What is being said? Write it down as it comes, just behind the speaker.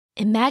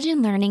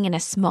Imagine learning in a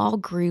small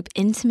group,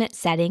 intimate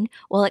setting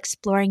while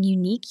exploring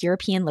unique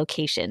European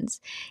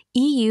locations.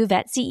 EU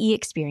Vet CE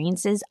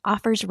Experiences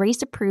offers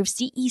race-approved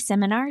CE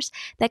seminars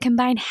that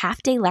combine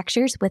half-day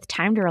lectures with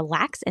time to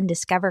relax and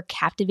discover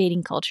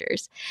captivating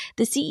cultures.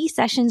 The CE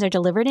sessions are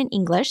delivered in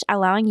English,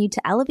 allowing you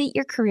to elevate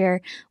your career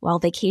while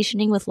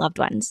vacationing with loved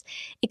ones.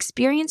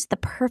 Experience the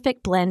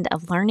perfect blend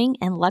of learning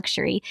and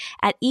luxury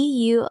at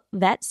EU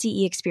Vet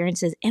CE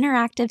Experiences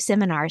interactive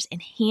seminars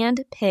in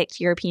hand-picked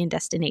European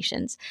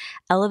destinations.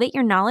 Elevate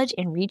your knowledge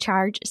and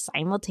recharge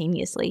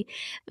simultaneously.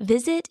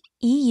 Visit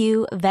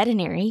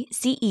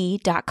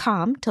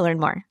euveterinaryce.com to learn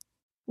more.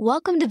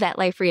 Welcome to Vet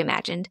Life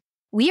Reimagined.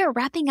 We are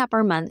wrapping up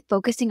our month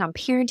focusing on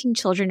parenting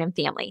children and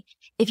family.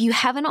 If you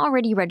haven't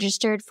already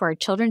registered for a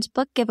children's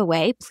book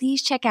giveaway,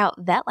 please check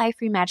out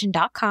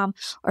vetlifereimagined.com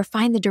or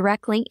find the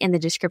direct link in the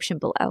description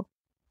below.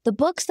 The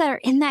books that are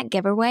in that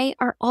giveaway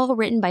are all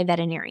written by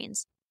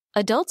veterinarians.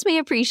 Adults may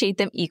appreciate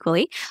them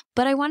equally,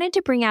 but I wanted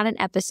to bring out an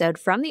episode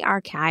from the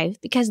archive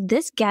because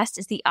this guest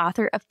is the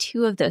author of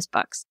 2 of those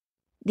books.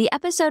 The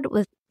episode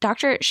with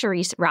Dr.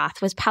 Cherice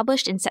Roth was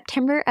published in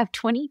September of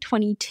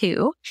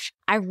 2022.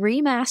 I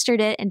remastered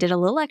it and did a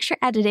little extra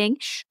editing,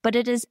 but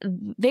it is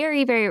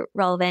very, very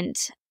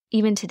relevant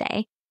even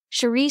today.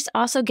 Cherice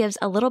also gives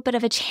a little bit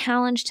of a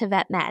challenge to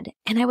vet med,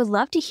 and I would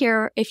love to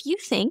hear if you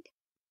think,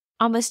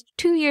 almost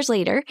 2 years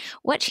later,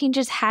 what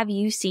changes have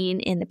you seen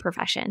in the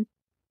profession?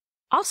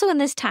 Also in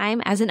this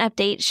time, as an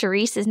update,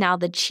 Cherice is now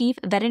the Chief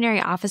Veterinary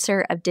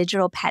Officer of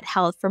Digital Pet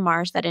Health for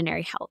Mars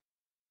Veterinary Health.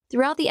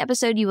 Throughout the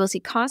episode, you will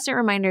see constant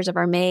reminders of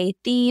our May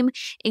theme,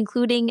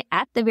 including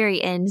at the very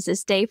end, so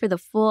stay for the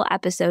full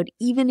episode,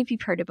 even if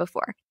you've heard it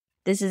before.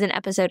 This is an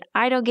episode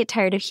I don't get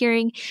tired of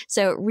hearing,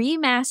 so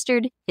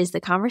Remastered is the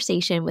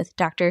conversation with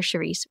Dr.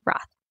 Cherice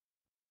Roth.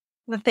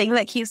 The thing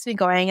that keeps me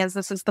going is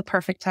this is the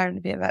perfect time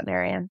to be a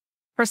veterinarian.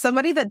 For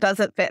somebody that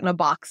doesn't fit in a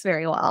box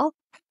very well,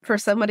 for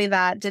somebody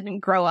that didn't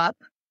grow up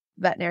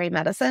veterinary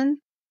medicine,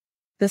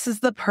 this is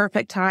the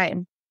perfect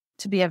time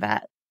to be a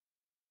vet.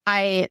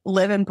 I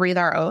live and breathe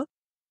our oath.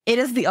 It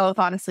is the oath,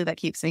 honestly, that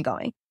keeps me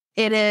going.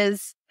 It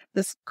is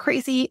this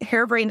crazy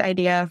harebrained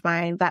idea of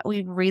mine that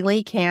we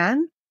really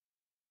can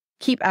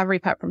keep every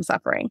pet from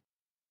suffering.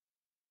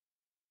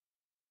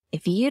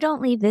 If you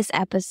don't leave this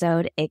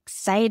episode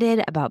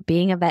excited about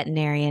being a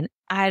veterinarian,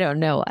 I don't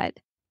know what.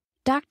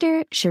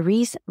 Dr.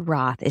 Cherice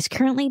Roth is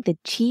currently the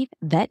Chief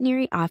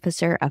Veterinary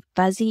Officer of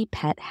Fuzzy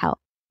Pet Health,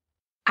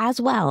 as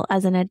well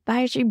as an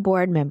advisory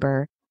board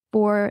member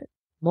for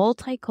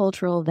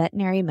Multicultural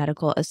Veterinary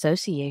Medical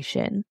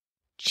Association.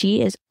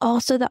 She is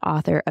also the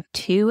author of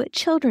 2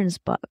 children's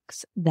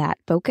books that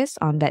focus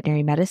on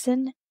veterinary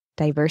medicine,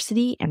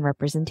 diversity, and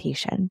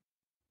representation.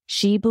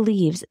 She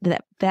believes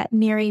that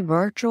veterinary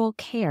virtual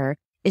care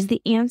is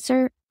the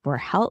answer for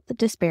health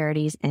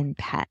disparities in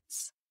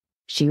pets.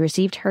 She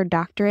received her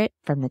doctorate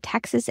from the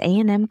Texas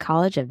A&M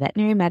College of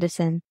Veterinary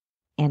Medicine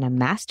and a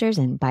master's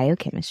in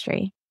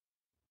biochemistry.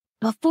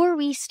 Before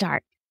we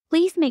start,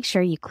 please make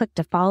sure you click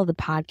to follow the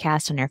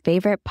podcast on your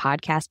favorite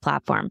podcast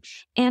platform.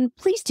 And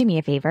please do me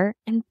a favor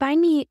and find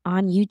me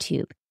on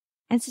YouTube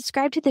and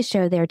subscribe to the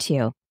show there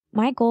too.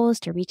 My goal is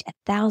to reach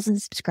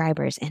 1,000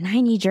 subscribers and I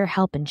need your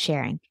help in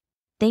sharing.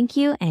 Thank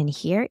you. And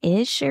here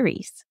is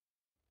Cherice.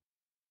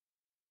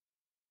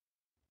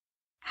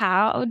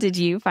 How did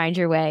you find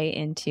your way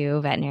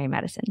into veterinary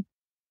medicine?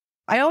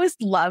 I always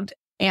loved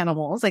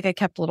animals. Like I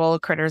kept little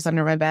critters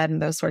under my bed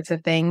and those sorts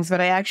of things, but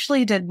I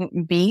actually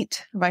didn't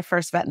meet my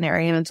first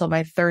veterinarian until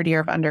my 3rd year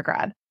of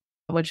undergrad,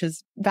 which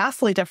is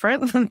vastly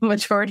different than the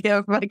majority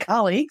of my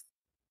colleagues.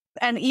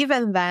 And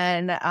even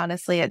then,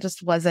 honestly, it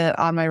just wasn't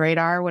on my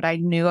radar. What I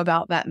knew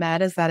about vet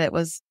med is that it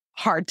was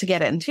hard to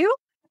get into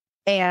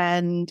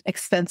and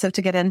expensive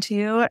to get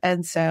into.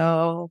 And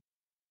so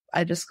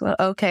I just go,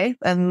 okay,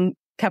 and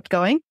kept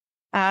going.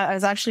 I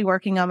was actually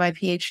working on my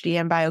PhD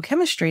in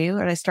biochemistry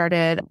when I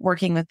started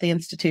working with the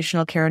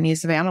Institutional Care and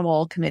Use of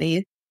Animal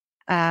Committee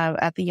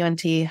at the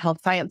UNT Health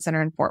Science Center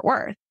in Fort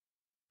Worth.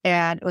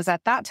 And it was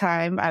at that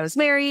time I was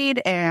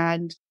married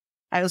and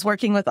I was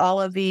working with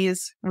all of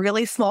these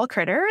really small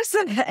critters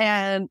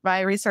and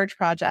my research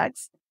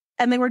projects.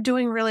 And they were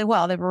doing really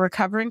well. They were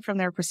recovering from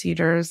their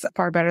procedures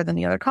far better than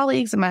the other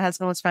colleagues. And my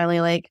husband was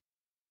finally like,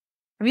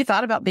 have you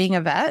thought about being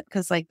a vet?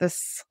 Because like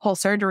this whole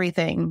surgery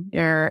thing,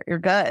 you're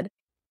good.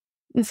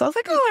 And so I was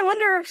like, oh, I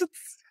wonder if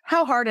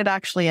how hard it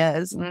actually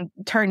is. And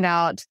it turned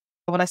out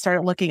when I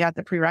started looking at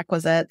the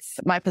prerequisites,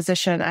 my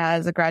position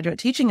as a graduate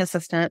teaching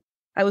assistant,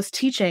 I was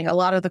teaching a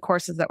lot of the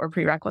courses that were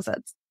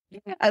prerequisites.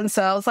 And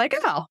so I was like,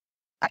 oh,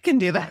 I can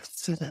do that.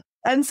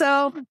 And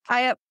so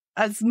I,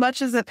 as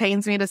much as it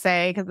pains me to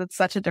say, because it's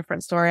such a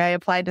different story, I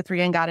applied to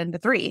 3 and got into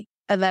 3.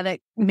 And then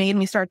it made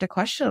me start to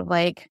question,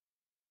 like,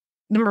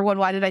 number one,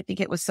 why did I think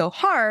it was so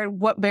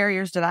hard? What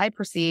barriers did I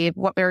perceive?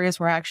 What barriers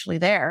were actually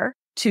there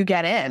to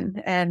get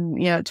in?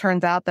 And, it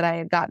turns out that I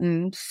had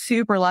gotten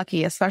super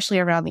lucky, especially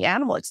around the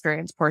animal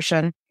experience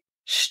portion,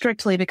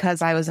 strictly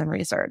because I was in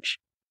research.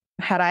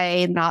 Had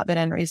I not been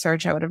in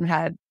research, I would have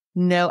had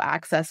no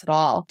access at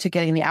all to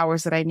getting the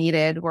hours that I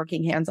needed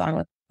working hands-on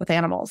with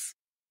animals.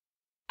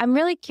 I'm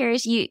really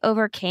curious, you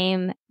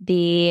overcame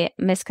the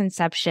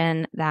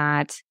misconception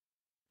that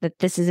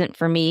this isn't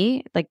for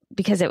me, like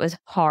because it was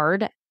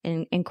hard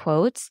in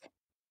quotes.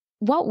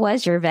 What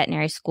was your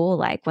veterinary school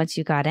like once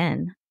you got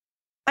in?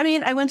 I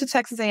mean, I went to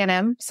Texas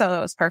A&M, so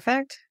it was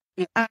perfect.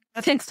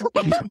 Thanks to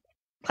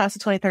class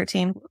of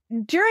 2013.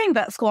 During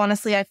vet school,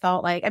 honestly, I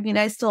felt like,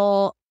 I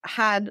still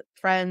had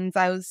friends.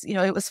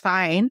 It was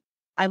fine.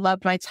 I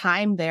loved my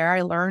time there.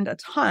 I learned a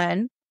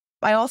ton.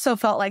 I also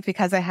felt like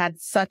because I had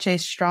such a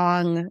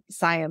strong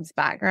science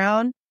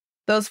background,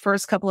 those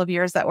first couple of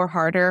years that were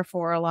harder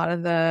for a lot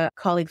of the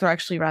colleagues were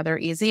actually rather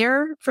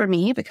easier for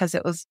me because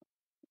it was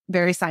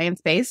very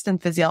science-based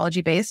and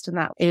physiology-based. And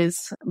that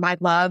is my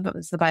love. It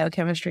was the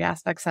biochemistry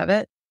aspects of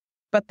it.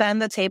 But then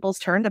the tables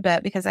turned a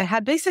bit because I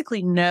had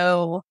basically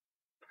no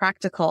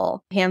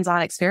practical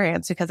hands-on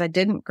experience because I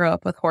didn't grow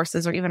up with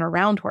horses or even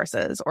around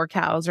horses or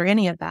cows or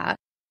any of that.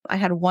 I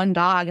had one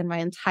dog in my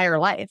entire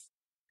life.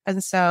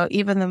 And so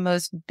even the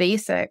most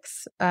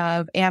basics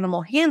of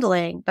animal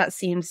handling that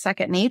seemed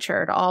second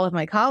nature to all of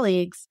my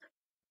colleagues,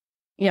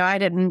 I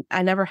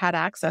never had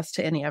access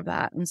to any of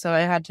that. And so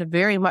I had to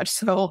very much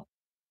so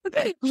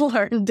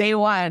learn day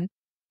one,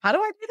 how do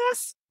I do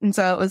this? And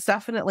so it was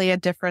definitely a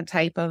different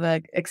type of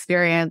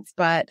experience,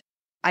 but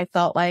I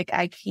felt like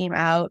I came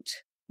out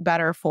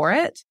better for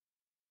it.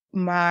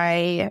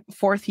 My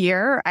fourth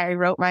year, I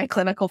wrote my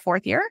clinical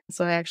fourth year.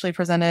 So I actually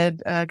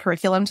presented a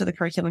curriculum to the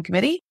curriculum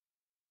committee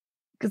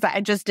because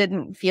I just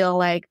didn't feel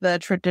like the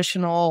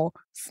traditional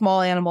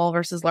small animal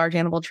versus large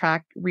animal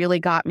track really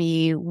got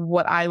me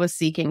what I was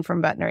seeking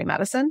from veterinary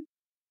medicine.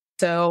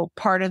 So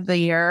part of the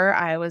year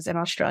I was in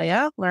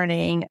Australia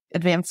learning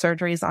advanced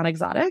surgeries on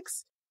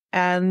exotics.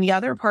 And the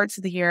other parts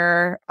of the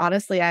year,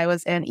 honestly, I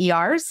was in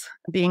ERs,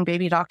 being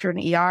baby doctor in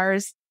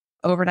ERs,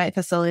 overnight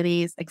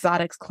facilities,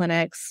 exotics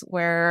clinics,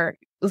 where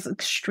it was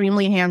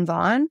extremely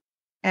hands-on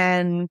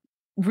and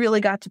really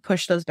got to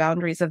push those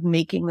boundaries of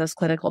making those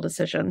clinical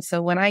decisions.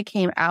 So when I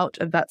came out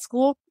of vet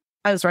school,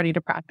 I was ready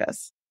to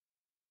practice.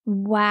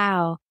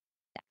 Wow.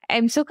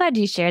 I'm so glad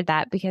you shared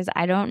that because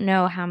I don't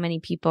know how many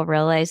people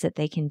realize that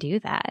they can do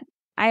that.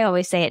 I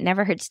always say it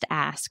never hurts to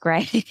ask,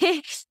 right?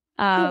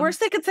 The worst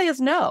they could say is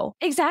no.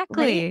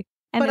 Exactly.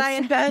 Right? But I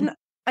had been,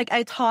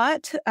 I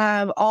taught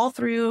all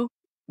through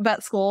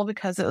vet school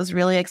because it was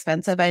really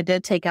expensive. I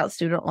did take out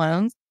student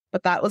loans,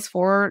 but that was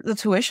for the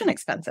tuition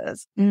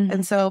expenses. Mm-hmm.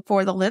 And so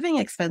for the living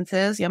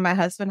expenses, my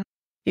husband,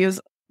 he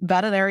was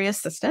veterinary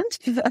assistant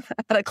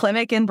at a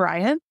clinic in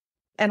Bryan.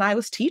 And I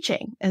was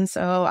teaching. And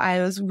so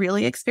I was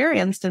really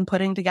experienced in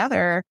putting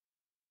together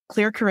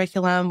clear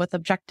curriculum with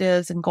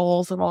objectives and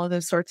goals and all of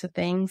those sorts of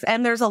things.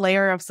 And there's a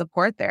layer of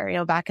support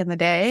there. Back in the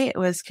day, it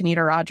was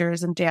Kenita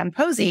Rogers and Dan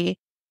Posey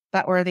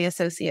that were the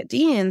associate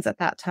deans at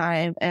that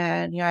time.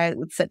 And, I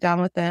would sit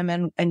down with them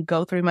and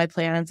go through my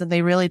plans. And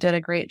they really did a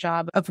great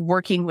job of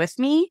working with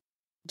me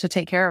to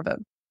take care of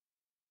them.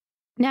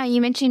 Now,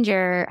 you mentioned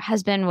your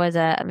husband was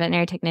a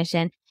veterinary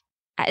technician.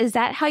 Is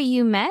that how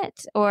you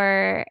met?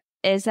 Or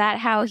is that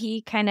how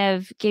he kind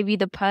of gave you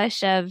the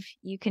push of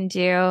you can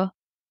do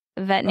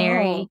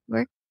veterinary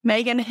work?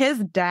 Megan, his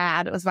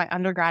dad was my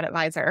undergrad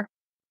advisor.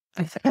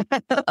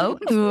 Oh,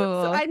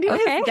 so I knew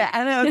his dad.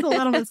 I know it's a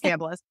little bit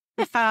scandalous.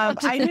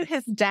 I knew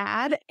his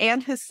dad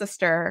and his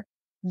sister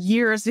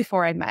years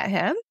before I met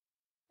him.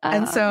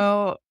 And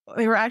so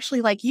they were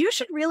actually like, you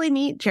should really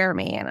meet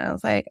Jeremy. And I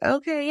was like,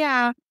 okay,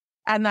 yeah.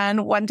 And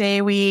then one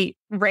day we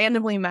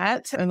randomly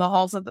met in the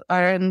halls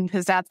or in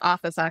his dad's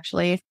office,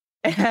 actually.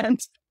 And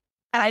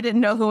I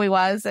didn't know who he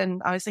was.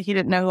 And obviously he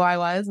didn't know who I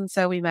was. And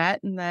so we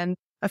met. And then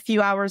a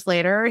few hours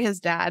later, his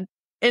dad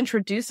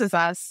introduces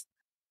us.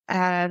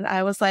 And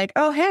I was like,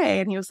 oh, hey.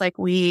 And he was like,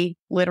 we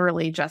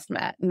literally just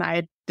met. And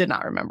I did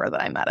not remember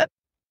that I met it.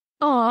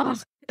 Oh,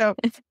 so,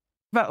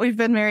 but we've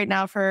been married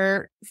now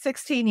for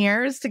 16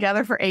 years,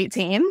 together for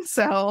 18.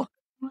 So.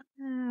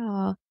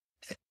 Wow.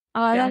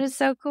 Oh, that is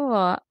so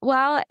cool.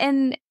 Well,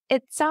 and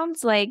it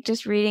sounds like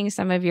just reading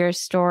some of your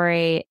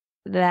story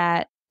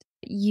that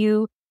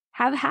you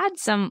have had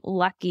some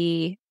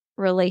lucky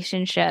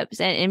relationships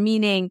and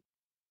meaning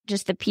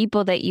just the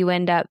people that you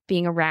end up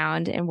being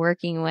around and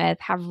working with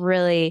have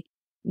really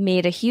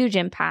made a huge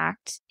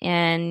impact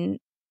in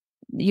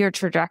your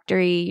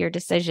trajectory, your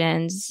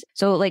decisions.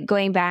 So like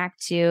going back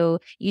to,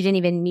 you didn't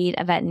even meet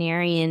a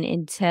veterinarian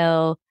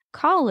until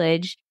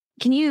college.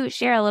 Can you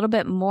share a little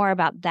bit more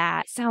about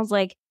that? It sounds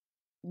like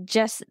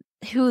just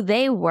who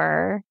they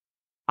were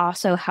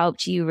also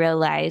helped you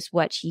realize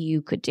what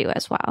you could do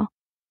as well.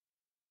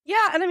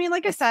 Yeah. And I mean,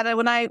 like I said,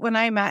 when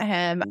I met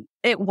him,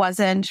 it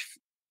wasn't,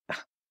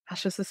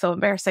 gosh, this is so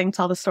embarrassing to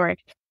tell the story.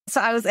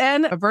 So I was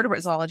in a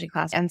vertebrate zoology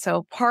class. And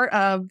so part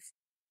of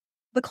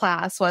the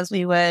class was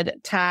we would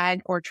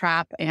tag or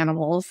trap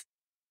animals,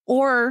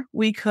 or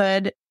we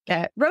could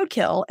get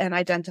roadkill and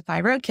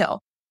identify roadkill.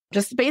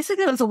 Just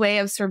basically as a way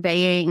of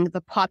surveying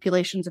the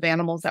populations of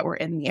animals that were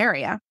in the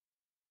area.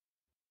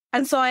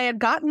 And so I had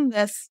gotten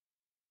this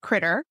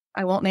critter.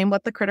 I won't name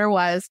what the critter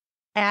was.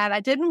 And I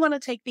didn't want to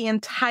take the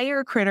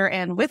entire critter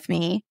in with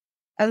me.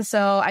 And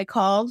so I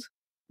called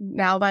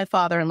now my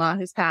father-in-law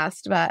who's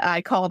passed, but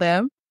I called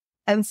him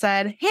and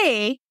said,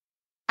 hey,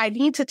 I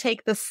need to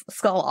take this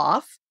skull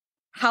off.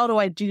 How do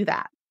I do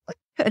that?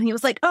 And he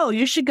was like, oh,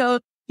 you should go.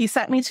 He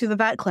sent me to the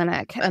vet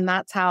clinic, and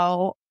that's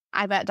how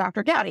I met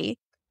Dr. Gowdy.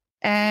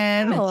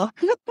 And we'll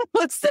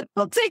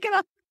take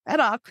it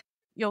off.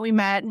 We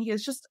met, and he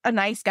was just a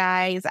nice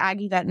guy. He's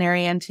Aggie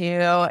veterinarian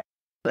too.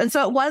 And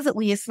so it was at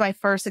least my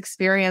first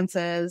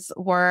experiences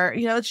were,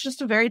 it's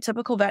just a very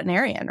typical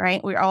veterinarian,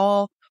 right? We're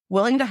all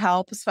willing to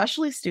help,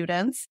 especially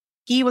students.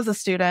 He was a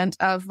student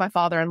of my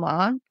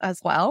father-in-law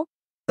as well.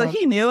 So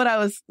he knew what I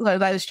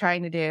was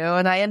trying to do.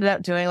 And I ended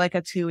up doing like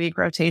a 2-week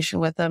rotation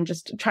with him,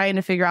 just trying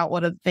to figure out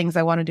what are the things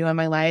I want to do in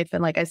my life.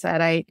 And like I said,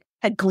 I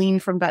had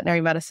gleaned from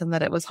veterinary medicine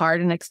that it was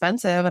hard and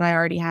expensive. And I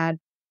already had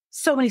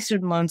so many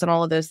student loans and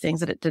all of those things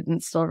that it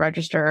didn't still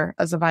register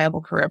as a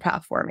viable career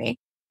path for me.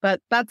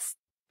 But that's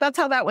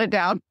how that went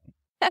down.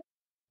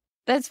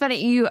 That's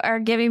funny. You are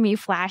giving me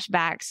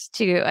flashbacks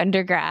to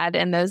undergrad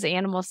and those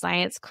animal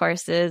science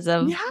courses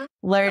of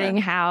learning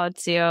how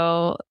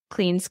to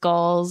clean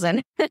skulls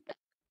and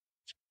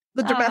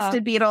the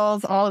domestic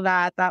beetles, all of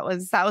that. That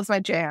was my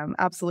jam.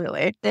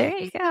 Absolutely. There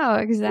you go.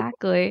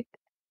 Exactly.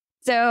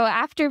 So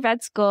after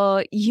vet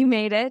school, you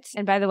made it.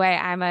 And by the way,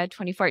 I'm a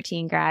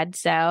 2014 grad.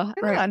 So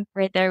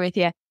right there with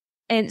you.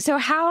 And so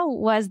how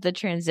was the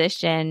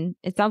transition?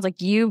 It sounds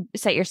like you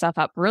set yourself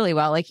up really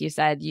well. Like you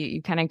said,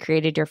 you kind of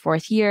created your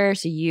 4th year.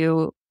 So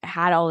you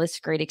had all this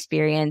great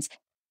experience.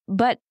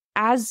 But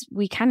as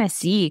we kind of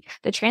see,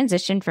 the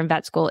transition from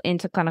vet school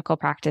into clinical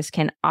practice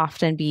can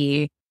often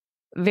be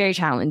very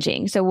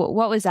challenging. So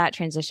what was that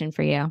transition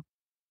for you?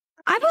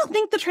 I don't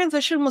think the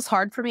transition was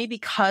hard for me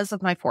because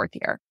of my 4th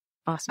year.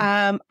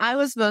 Awesome. I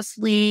was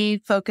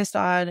mostly focused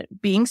on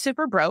being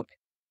super broke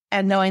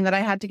and knowing that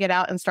I had to get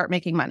out and start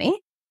making money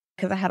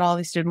because I had all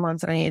these student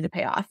loans that I needed to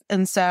pay off.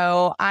 And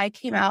so I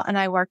came out and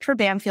I worked for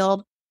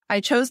Banfield. I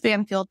chose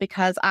Banfield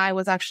because I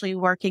was actually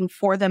working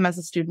for them as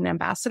a student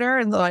ambassador.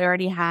 And so I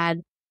already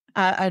had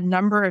a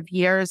number of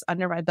years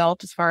under my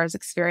belt as far as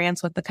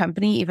experience with the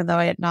company, even though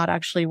I had not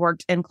actually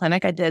worked in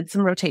clinic. I did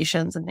some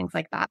rotations and things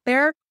like that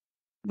there.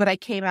 But I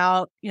came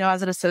out,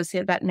 as an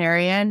associate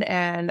veterinarian.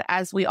 And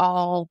as we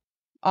all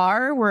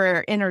are,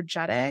 we're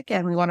energetic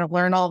and we want to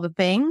learn all the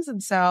things.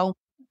 And so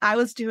I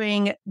was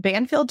doing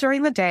Banfield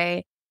during the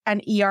day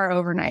and ER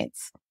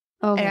overnights.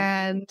 Okay.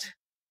 And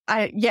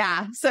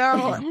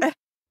so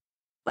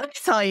let me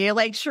tell you,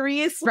 like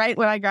Cherice, right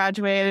when I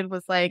graduated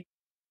was like,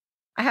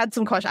 I have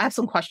some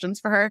questions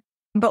for her.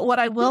 But what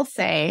I will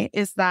say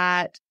is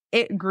that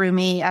it grew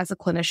me as a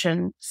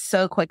clinician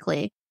so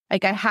quickly.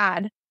 Like I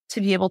had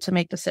to be able to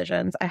make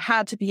decisions. I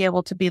had to be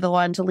able to be the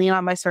one to lean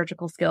on my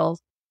surgical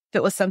skills. If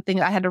it was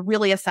something I had to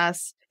really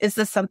assess, is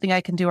this something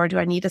I can do or do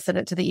I need to send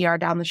it to the ER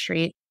down the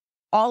street?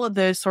 All of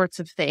those sorts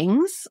of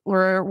things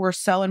were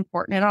so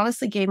important. It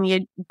honestly gave me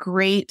a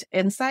great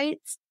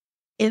insights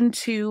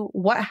into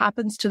what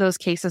happens to those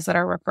cases that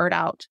are referred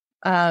out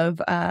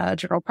of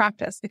general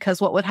practice.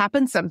 Because what would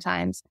happen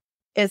sometimes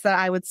is that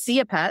I would see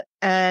a pet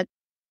at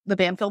the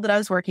Banfield that I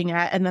was working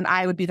at, and then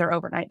I would be their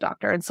overnight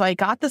doctor. And so I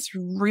got this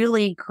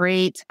really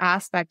great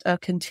aspect of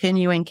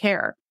continuing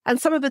care.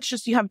 And some of it's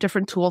just you have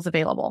different tools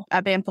available.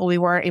 At Banfield, we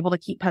weren't able to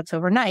keep pets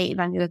overnight,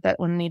 and I knew that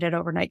one needed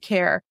overnight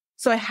care.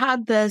 So I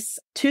had this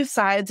 2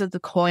 sides of the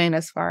coin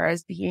as far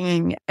as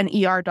being an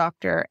ER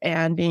doctor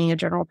and being a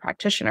general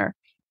practitioner.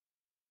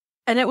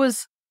 And it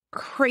was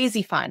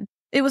crazy fun.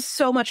 It was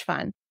so much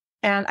fun.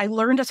 And I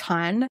learned a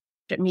ton.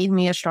 It made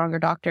me a stronger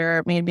doctor,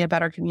 it made me a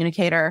better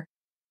communicator.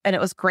 And it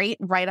was great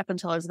right up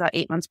until I was about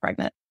 8 months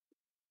pregnant.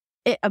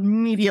 It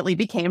immediately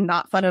became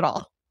not fun at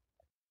all.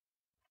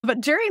 But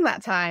during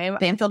that time,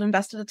 Banfield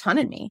invested a ton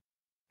in me.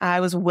 I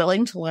was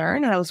willing to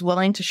learn and I was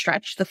willing to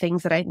stretch the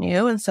things that I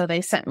knew. And so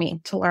they sent me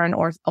to learn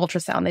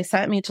ultrasound. They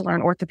sent me to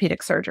learn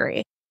orthopedic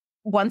surgery.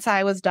 Once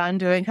I was done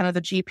doing kind of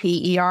the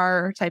GP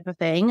ER type of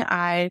thing,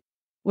 I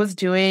was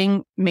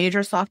doing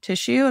major soft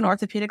tissue and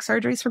orthopedic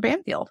surgeries for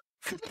Banfield.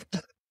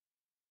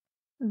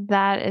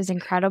 That is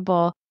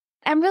incredible.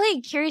 I'm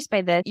really curious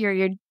by this.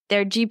 You're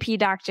their GP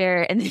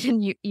doctor, and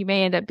then you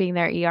may end up being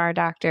their ER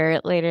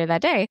doctor later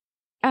that day.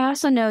 I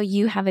also know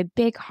you have a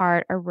big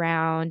heart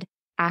around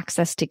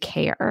access to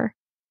care.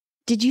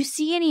 Did you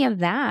see any of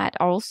that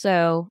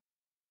also,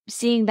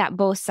 seeing that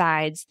both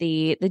sides,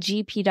 the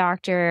GP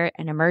doctor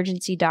and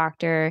emergency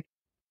doctor?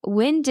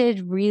 When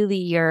did really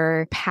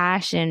your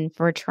passion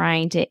for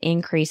trying to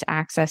increase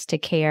access to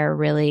care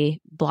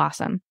really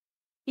blossom?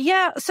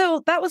 Yeah,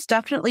 so that was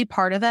definitely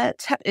part of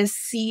it, is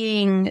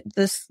seeing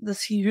this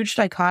huge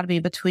dichotomy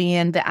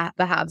between the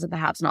haves and the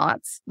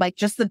have-nots. Like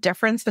just the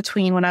difference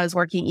between when I was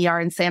working ER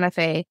in Santa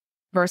Fe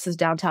versus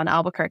downtown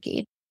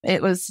Albuquerque.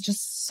 It was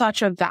just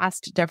such a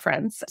vast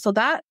difference. So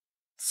that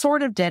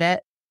sort of did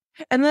it.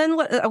 And then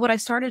what I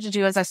started to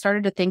do is I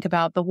started to think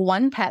about the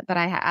one pet that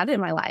I had in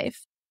my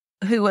life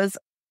who was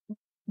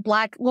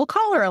Black. We'll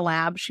call her a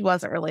lab. She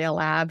wasn't really a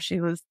lab.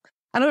 She was,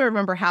 I don't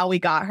remember how we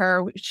got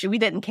her. We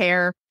didn't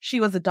care. She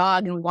was a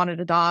dog and we wanted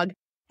a dog.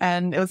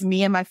 And it was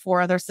me and my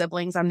 4 other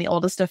siblings. I'm the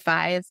oldest of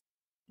 5.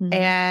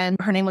 And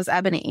her name was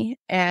Ebony.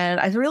 And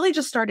I really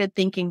just started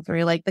thinking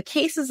through like the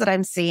cases that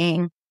I'm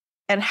seeing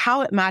and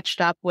how it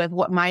matched up with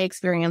what my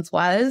experience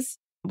was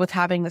with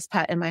having this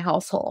pet in my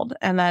household.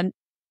 And then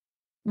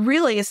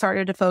really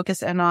started to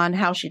focus in on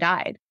how she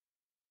died.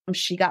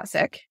 She got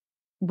sick.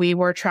 We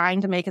were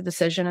trying to make a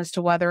decision as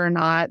to whether or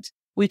not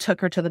we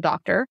took her to the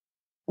doctor.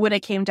 When it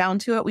came down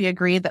to it, we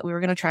agreed that we were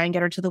going to try and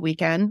get her to the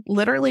weekend.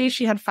 Literally,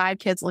 she had 5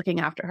 kids looking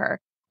after her.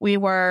 We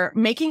were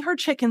making her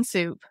chicken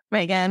soup,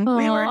 Megan. Aww.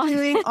 We were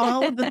doing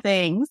all of the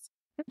things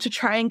to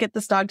try and get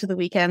this dog to the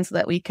weekend so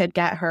that we could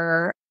get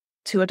her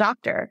to a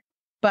doctor.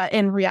 But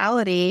in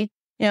reality,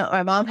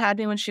 my mom had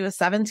me when she was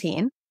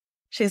 17.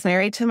 She's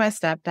married to my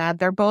stepdad.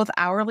 They're both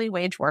hourly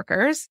wage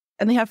workers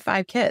and they have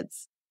 5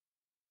 kids.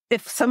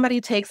 If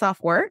somebody takes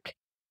off work,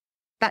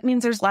 that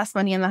means there's less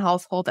money in the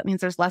household. That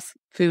means there's less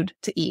food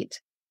to eat.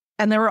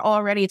 And there were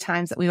already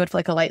times that we would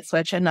flick a light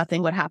switch and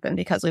nothing would happen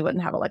because we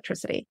wouldn't have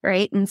electricity,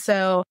 right? And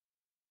so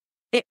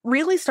it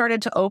really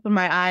started to open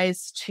my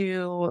eyes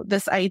to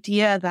this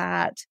idea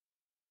that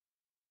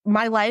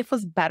my life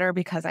was better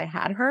because I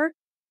had her,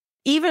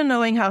 even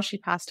knowing how she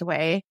passed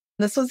away.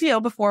 This was,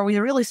 before we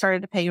really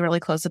started to pay really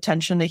close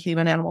attention to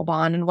human-animal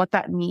bond and what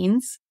that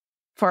means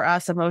for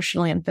us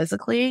emotionally and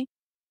physically.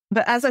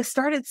 But as I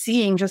started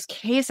seeing just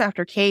case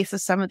after case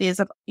of some of these,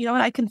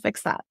 I can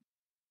fix that.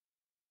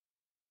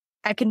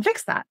 I can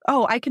fix that.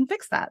 Oh, I can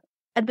fix that.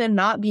 And then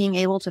not being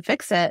able to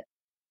fix it.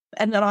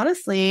 And then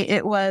honestly,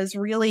 it was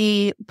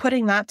really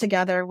putting that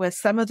together with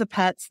some of the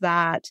pets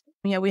that,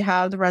 we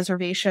have the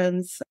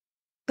reservations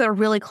that are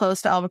really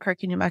close to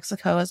Albuquerque, New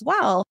Mexico as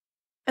well.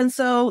 And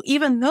so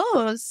even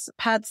those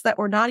pets that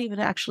were not even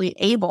actually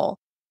able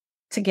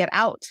to get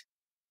out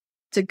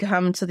to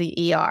come to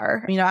the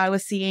ER, I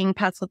was seeing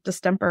pets with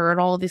distemper and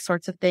all of these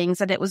sorts of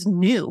things. And it was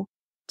new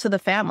to the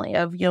family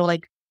of,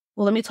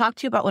 well, let me talk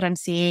to you about what I'm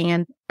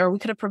seeing. Or we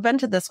could have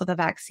prevented this with a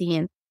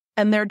vaccine.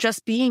 And there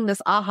just being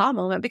this aha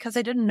moment because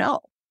I didn't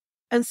know.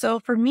 And so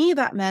for me,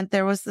 that meant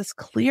there was this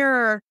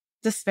clear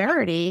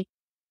disparity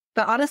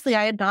that honestly,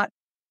 I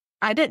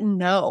didn't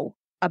know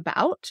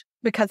about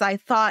because I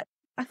thought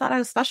I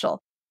was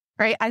special,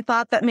 right? I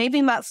thought that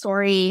maybe that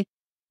story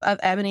of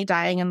Ebony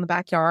dying in the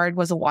backyard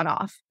was a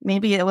one-off.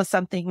 Maybe it was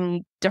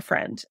something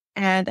different.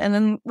 And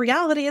in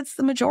reality, it's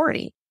the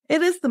majority.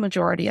 It is the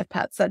majority of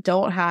pets that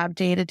don't have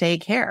day-to-day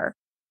care.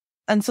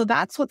 And so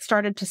that's what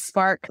started to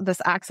spark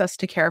this access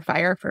to care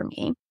fire for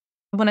me.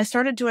 When I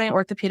started doing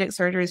orthopedic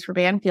surgeries for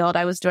Banfield,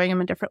 I was doing them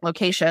in different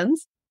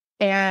locations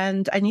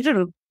and I needed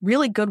a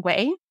really good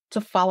way to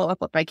follow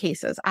up with my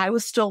cases. I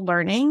was still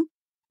learning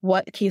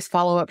what case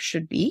follow-up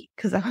should be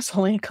because I was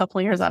only a couple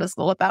of years out of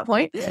school at that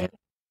point.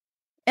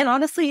 And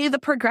honestly, the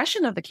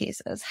progression of the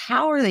cases,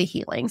 how are they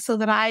healing? So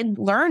that I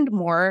learned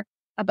more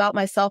about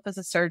myself as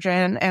a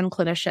surgeon and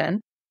clinician.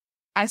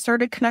 I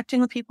started connecting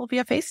with people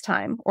via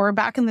FaceTime or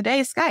back in the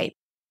day, Skype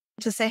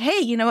to say,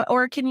 hey,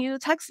 or can you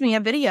text me a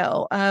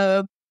video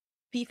of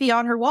Fifi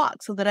on her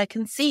walk so that I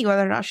can see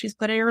whether or not she's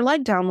putting her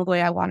leg down the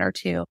way I want her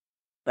to,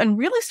 and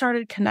really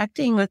started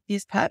connecting with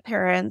these pet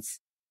parents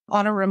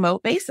on a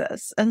remote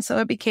basis. And so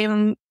it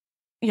became,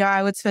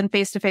 I would spend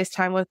face-to-face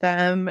time with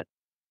them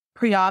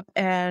pre-op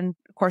and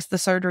of course the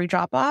surgery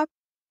drop off.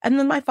 And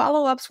then my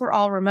follow-ups were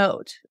all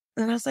remote.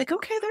 And I was like,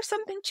 okay, there's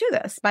something to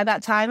this. By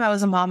that time, I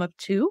was a mom of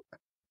 2.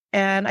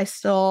 And I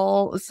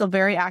still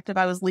very active.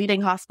 I was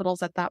leading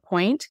hospitals at that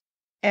point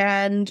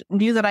and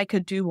knew that I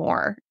could do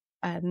more.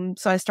 And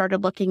so I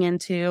started looking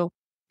into,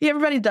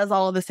 everybody does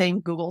all of the same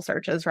Google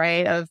searches,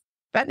 right? Of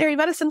veterinary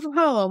medicine from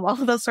home,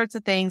 all of those sorts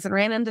of things, and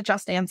ran into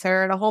Just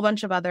Answer and a whole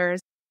bunch of others.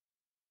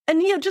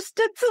 And, just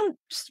did some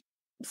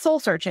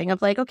soul searching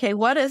of like, okay,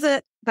 what is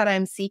it that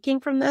I'm seeking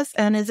from this?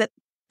 And is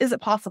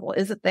it possible?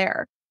 Is it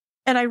there?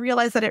 And I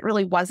realized that it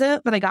really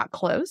wasn't, but I got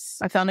close.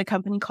 I found a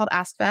company called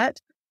Ask Vet.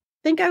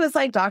 I think I was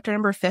like doctor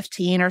number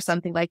 15 or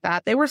something like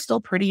that. They were still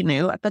pretty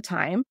new at the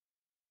time.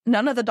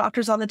 None of the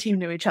doctors on the team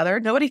knew each other.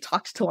 Nobody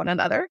talked to one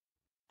another.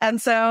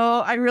 And so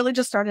I really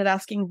just started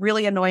asking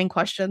really annoying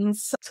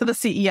questions to the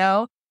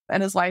CEO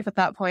and his wife at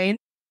that point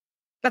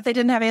that they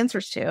didn't have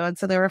answers to. And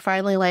so they were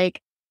finally like,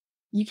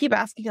 you keep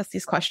asking us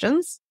these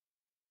questions,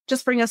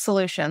 just bring us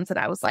solutions. And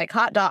I was like,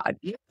 hot dog.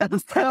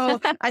 And so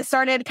I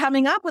started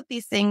coming up with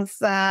these things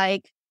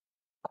like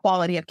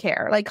quality of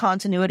care, like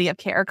continuity of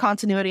care,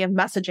 continuity of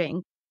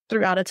messaging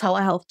throughout a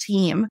telehealth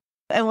team,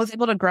 and was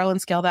able to grow and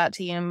scale that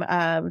team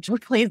to a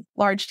really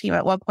large team.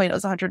 At one point, it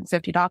was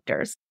 150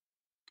 doctors.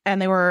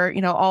 And they were,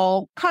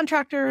 all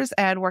contractors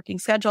and working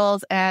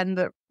schedules.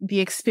 And the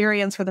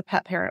experience for the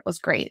pet parent was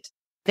great.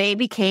 They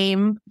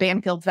became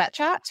Banfield Vet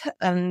Chat.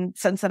 And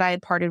since then, I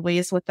had parted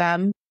ways with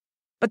them.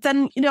 But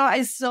then,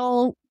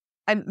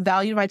 I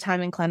valued my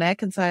time in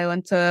clinic. And so I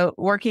went to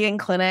working in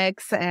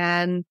clinics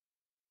and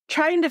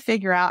trying to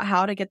figure out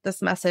how to get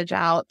this message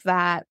out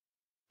that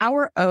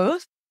our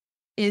oath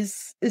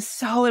is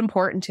so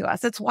important to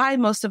us. It's why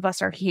most of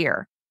us are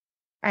here,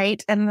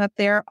 right? And that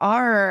there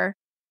are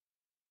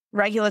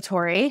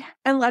regulatory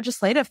and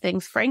legislative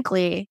things,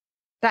 frankly,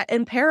 that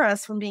impair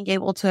us from being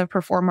able to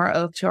perform our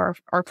oath to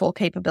our full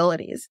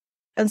capabilities.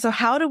 And so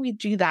how do we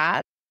do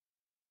that?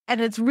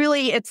 And it's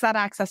that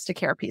access to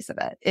care piece of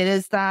it. It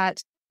is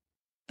that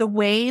the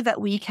way that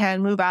we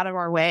can move out of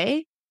our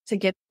way to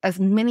get as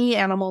many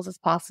animals as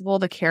possible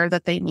the care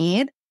that they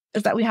need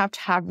is that we have to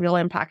have real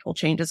impactful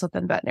changes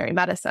within veterinary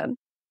medicine.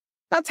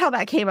 That's how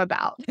that came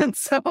about. And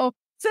so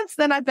since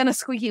then, I've been a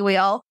squeaky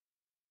wheel,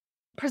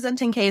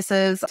 presenting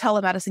cases,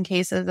 telemedicine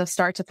cases of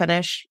start to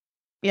finish.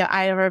 Yeah,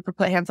 I never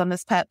put hands on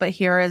this pet, but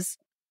here's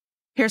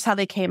how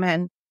they came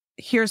in.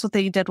 Here's what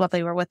they did while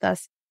they were with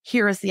us.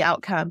 Here is the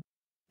outcome.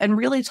 And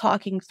really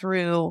talking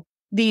through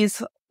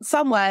these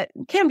somewhat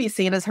can be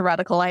seen as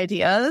heretical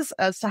ideas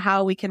as to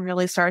how we can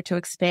really start to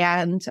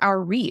expand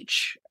our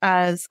reach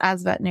as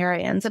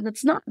veterinarians. And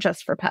it's not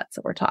just for pets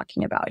that we're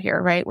talking about here,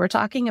 right? We're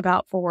talking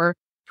about for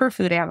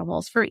food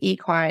animals, for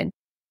equine.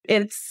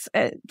 It's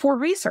for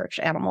research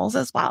animals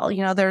as well.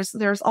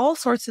 There's all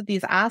sorts of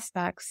these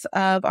aspects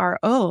of our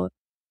oath.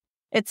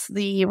 It's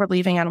the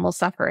relieving animal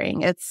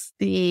suffering. It's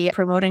the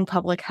promoting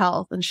public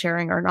health and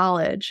sharing our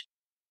knowledge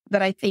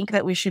that I think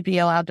that we should be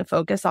allowed to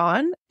focus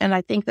on. And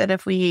I think that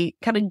if we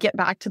kind of get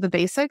back to the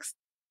basics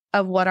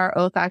of what our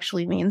oath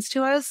actually means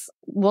to us,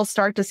 we'll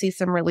start to see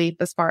some relief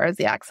as far as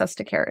the access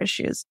to care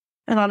issues.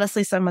 And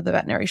honestly, some of the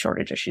veterinary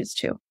shortage issues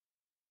too.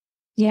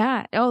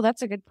 Yeah. Oh,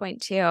 that's a good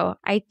point too.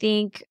 I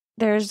think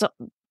there's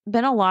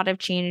been a lot of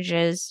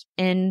changes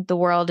in the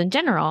world in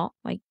general.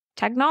 Like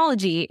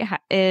technology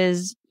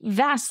is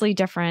vastly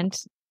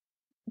different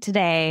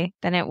today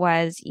than it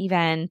was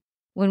even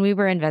when we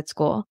were in vet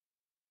school.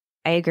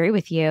 I agree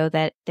with you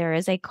that there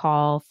is a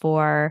call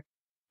for,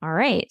 all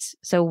right,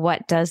 so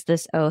what does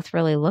this oath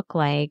really look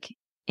like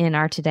in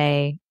our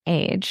today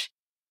age?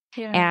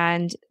 Yeah.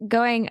 And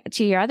going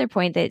to your other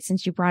point that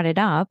since you brought it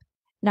up,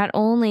 not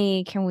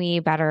only can we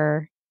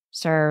better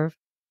serve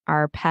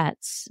our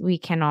pets, we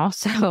can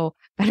also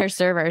better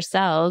serve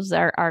ourselves,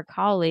 our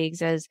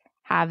colleagues, as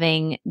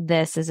having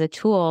this as a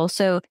tool.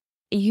 So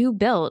you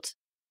built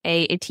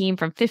a team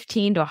from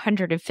 15 to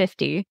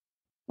 150.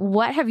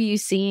 What have you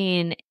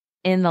seen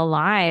in the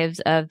lives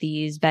of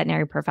these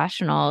veterinary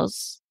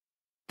professionals?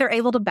 They're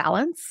able to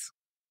balance.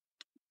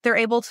 They're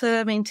able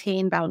to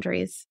maintain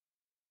boundaries.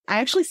 I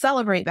actually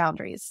celebrate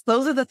boundaries.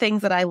 Those are the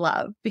things that I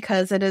love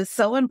because it is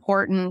so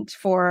important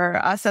for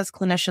us as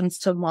clinicians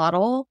to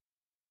model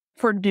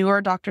for newer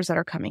doctors that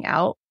are coming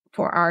out,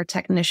 for our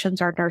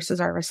technicians, our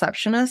nurses, our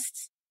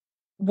receptionists,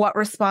 what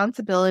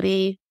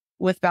responsibility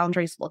with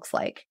boundaries looks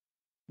like.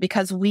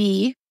 Because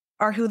we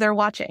are who they're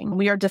watching.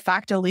 We are de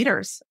facto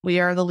leaders. We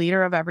are the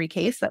leader of every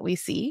case that we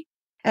see,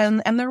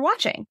 and they're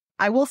watching.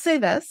 I will say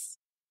this.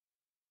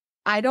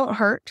 I don't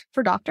hurt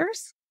for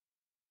doctors.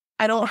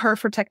 I don't hurt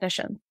for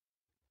technicians.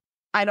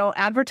 I don't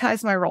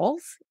advertise my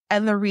roles.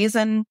 And the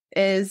reason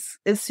is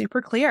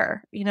super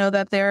clear,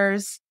 that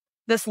there's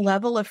this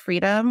level of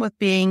freedom with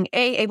being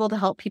able to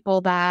help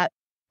people that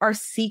are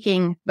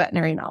seeking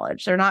veterinary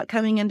knowledge. They're not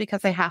coming in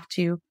because they have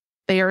to.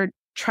 They are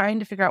trying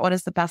to figure out what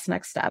is the best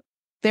next step.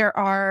 There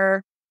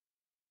are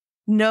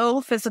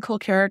no physical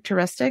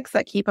characteristics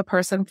that keep a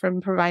person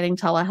from providing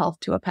telehealth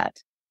to a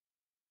pet.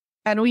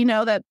 And we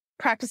know that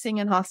practicing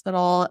in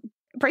hospital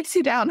breaks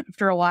you down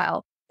after a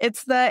while.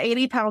 It's the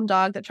 80-pound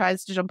dog that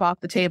tries to jump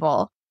off the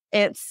table.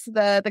 It's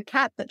the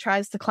cat that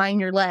tries to climb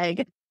your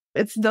leg.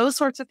 It's those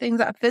sorts of things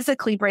that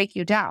physically break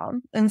you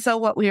down. And so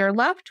what we are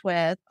left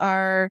with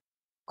are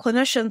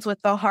clinicians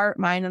with the heart,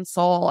 mind, and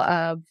soul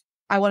of,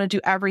 I want to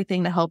do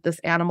everything to help this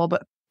animal,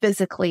 but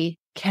physically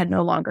can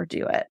no longer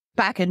do it.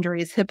 Back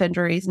injuries, hip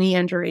injuries, knee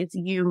injuries,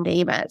 you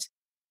name it.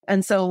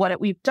 And so what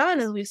we've done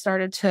is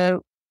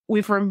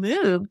we've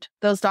removed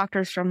those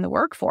doctors from the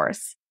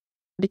workforce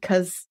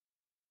because,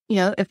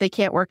 if they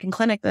can't work in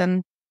clinic,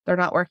 then they're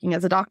not working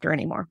as a doctor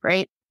anymore,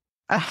 right?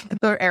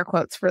 There are air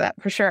quotes for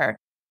that for sure.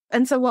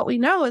 And so what we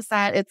know is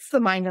that it's the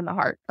mind and the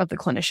heart of the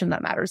clinician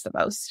that matters the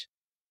most.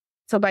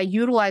 So by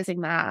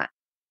utilizing that,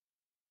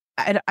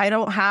 I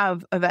don't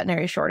have a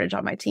veterinary shortage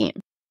on my team.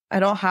 I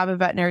don't have a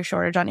veterinary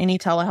shortage on any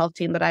telehealth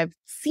team that I've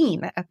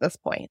seen at this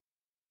point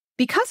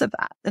because of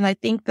that. And I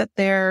think that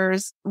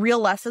there's real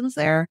lessons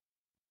there.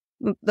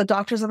 The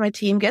doctors on my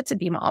team get to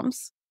be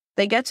moms.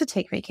 They get to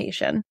take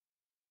vacation.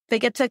 They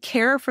get to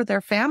care for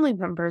their family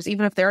members,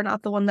 even if they're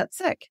not the one that's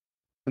sick.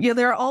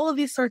 There are all of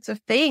these sorts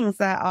of things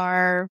that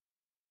are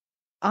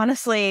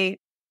honestly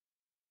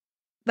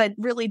that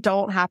really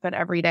don't happen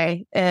every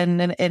day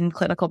in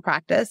clinical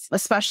practice,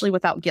 especially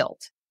without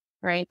guilt,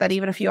 right? That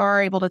even if you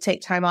are able to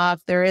take time off,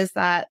 there is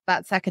that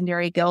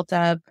secondary guilt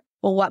of,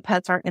 well, what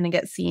pets aren't going to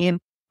get seen?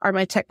 Are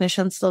my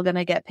technicians still going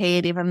to get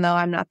paid even though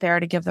I'm not there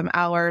to give them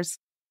hours?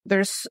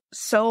 There's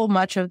so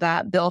much of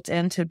that built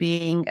into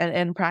being an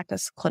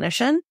in-practice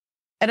clinician.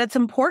 And it's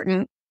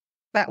important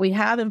that we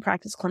have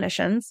in-practice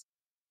clinicians,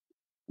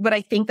 but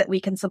I think that we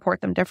can support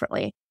them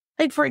differently.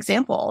 Like, for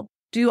example,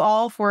 do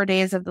all 4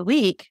 days of the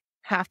week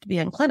have to be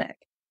in clinic?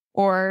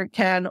 Or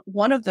can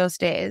one of those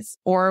days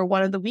or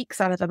one of the weeks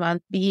out of the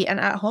month be an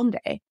at-home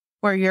day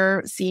where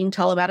you're seeing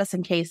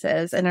telemedicine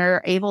cases and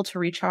are able to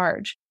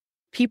recharge?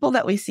 People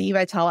that we see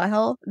by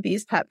telehealth,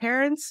 these pet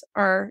parents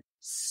are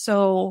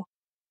so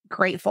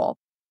grateful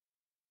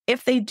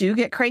If they do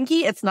get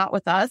cranky, it's not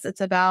with us.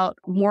 It's about,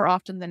 more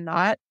often than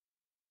not,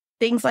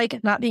 things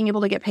like not being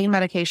able to get pain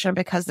medication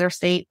because their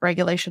state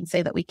regulations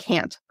say that we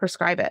can't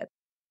prescribe it.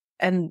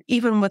 And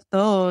even with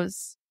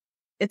those,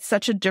 it's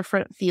such a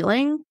different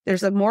feeling.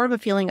 There's more of a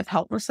feeling of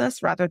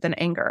helplessness rather than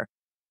anger.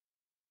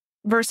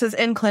 Versus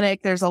in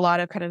clinic, there's a lot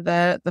of kind of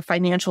the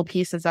financial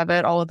pieces of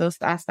it, all of those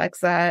aspects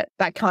that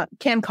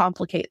can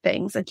complicate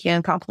things and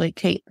can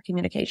complicate the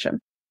communication.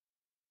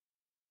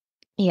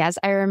 Yes,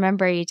 I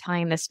remember you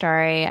telling the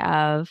story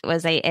of, it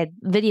was a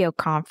video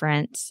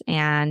conference,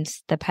 and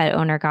the pet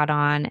owner got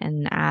on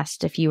and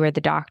asked if you were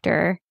the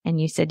doctor, and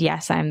you said,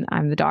 yes, I'm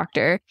the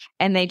doctor.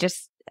 And they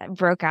just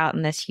broke out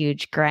in this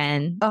huge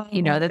grin, that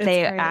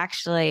they great.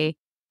 Actually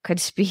could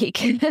speak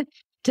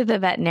to the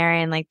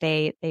veterinarian. Like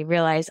they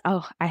realized,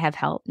 oh, I have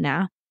help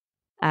now.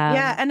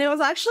 Yeah. And it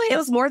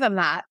was more than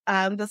that.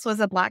 This was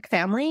a Black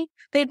family.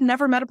 They'd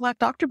never met a Black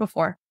doctor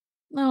before.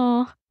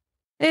 Oh,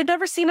 they'd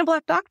never seen a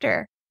Black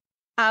doctor.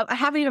 I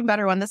have an even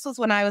better one. This was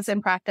when I was in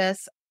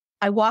practice.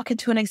 I walk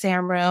into an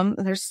exam room.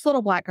 And there's this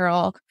little Black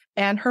girl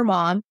and her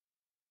mom.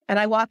 And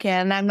I walk in,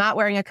 and I'm not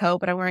wearing a coat,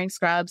 but I'm wearing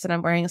scrubs and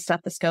I'm wearing a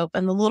stethoscope.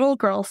 And the little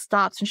girl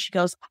stops and she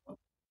goes,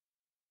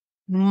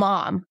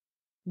 Mom,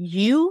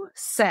 you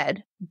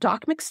said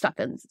Doc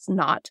McStuffins is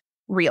not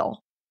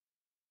real.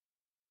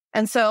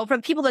 And so for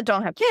the people that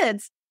don't have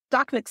kids,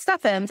 Doc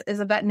McStuffins is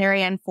a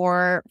veterinarian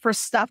for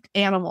stuffed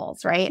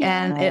animals, right? Yes.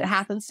 And it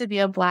happens to be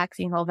a Black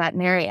female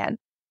veterinarian.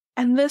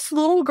 And this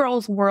little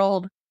girl's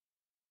world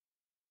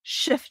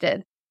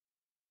shifted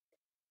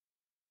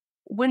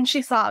when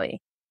she saw me.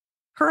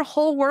 Her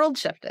whole world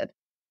shifted.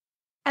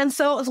 And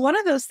so it was one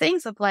of those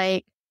things of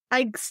like,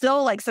 I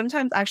still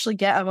sometimes actually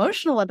get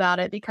emotional about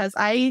it because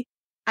I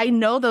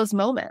know those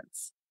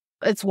moments.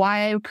 It's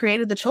why I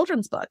created the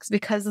children's books,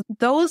 because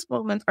those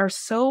moments are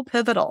so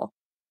pivotal.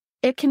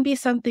 It can be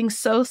something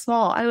so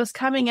small. I was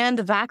coming in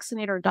to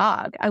vaccinate her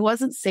dog. I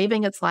wasn't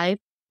saving its life.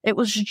 It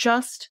was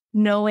just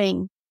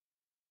knowing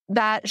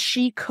that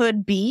she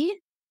could be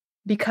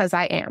because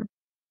I am.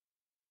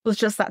 It was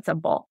just that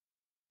simple.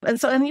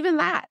 And even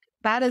that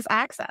is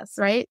access,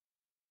 right?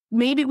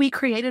 Maybe we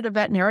created a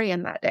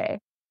veterinarian that day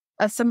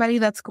as somebody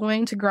that's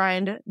going to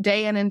grind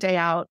day in and day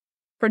out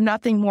for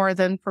nothing more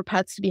than for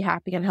pets to be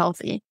happy and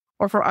healthy,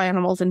 or for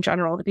animals in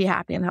general to be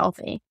happy and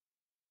healthy.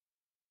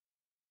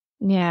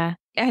 Yeah.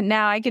 And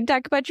now I can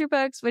talk about your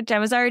books, which I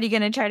was already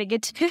going to try to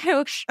get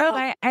to.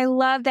 I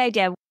love the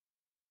idea.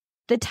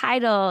 The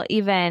title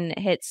even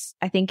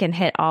can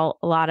hit a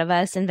lot of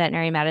us in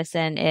veterinary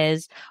medicine,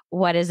 is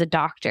what is a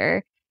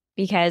doctor?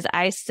 Because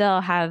I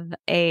still have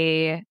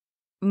a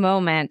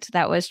moment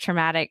that was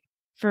traumatic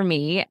for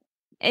me.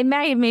 It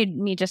might have made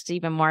me just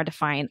even more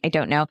defiant. I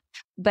don't know.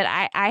 But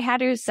I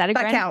had a set of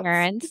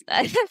grandparents.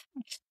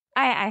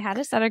 I had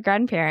a set of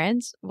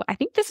grandparents. I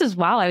think this is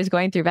while I was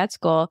going through vet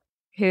school,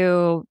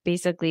 who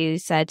basically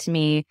said to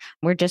me,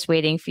 we're just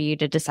waiting for you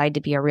to decide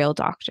to be a real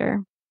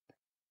doctor.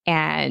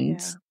 And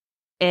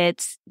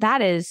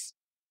that is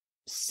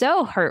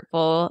so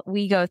hurtful.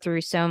 We go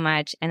through so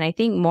much. And I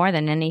think more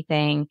than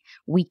anything,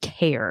 we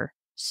care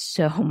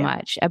so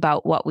much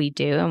about what we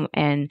do.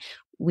 And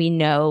we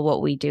know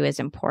what we do is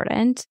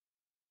important.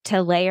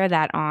 To layer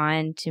that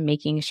on to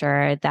making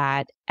sure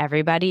that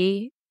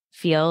everybody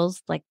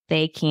feels like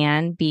they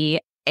can be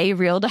a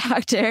real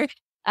doctor,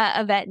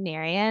 a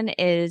veterinarian,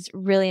 is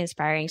really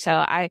inspiring. So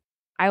I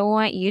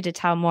want you to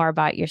tell more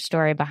about your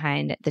story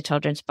behind the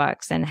children's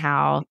books and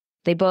how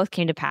they both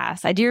came to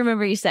pass. I do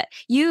remember you said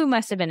you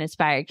must have been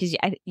inspired because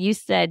you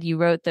said you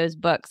wrote those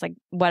books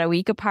a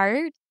week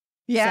apart?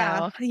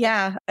 Yeah. So.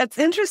 Yeah. It's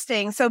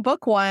interesting. So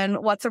book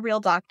one, What's a Real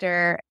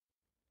Doctor?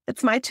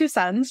 It's my two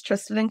sons,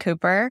 Tristan and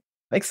Cooper,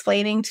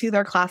 explaining to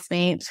their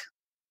classmate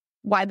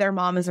why their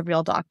mom is a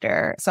real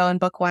doctor. So in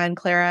book one,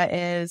 Clara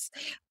is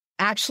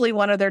actually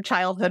one of their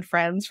childhood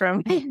friends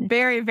from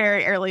very,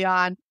 very early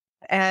on.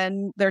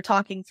 And they're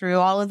talking through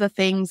all of the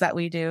things that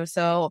we do.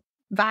 So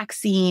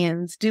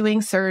vaccines,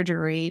 doing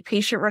surgery,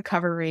 patient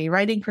recovery,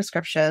 writing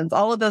prescriptions,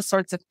 all of those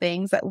sorts of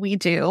things that we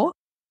do.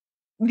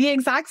 The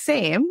exact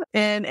same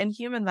in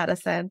human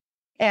medicine.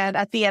 And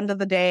at the end of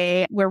the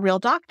day, we're real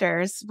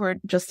doctors. We're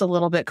just a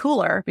little bit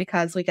cooler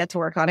because we get to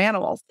work on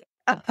animals.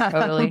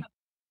 Totally.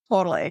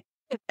 Totally.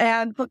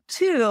 And book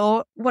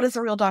two, What does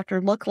a real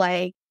doctor look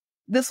like?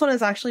 This one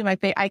is actually my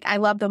favorite. I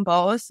love them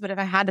both, but if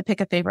I had to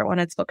pick a favorite one,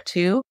 it's book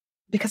two,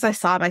 because I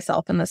saw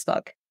myself in this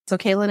book. So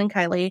Kaylin and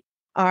Kylie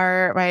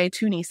are my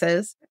two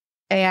nieces.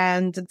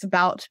 And it's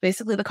about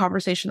basically the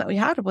conversation that we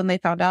had when they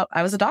found out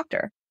I was a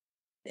doctor.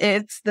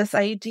 It's this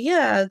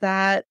idea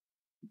that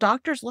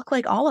doctors look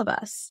like all of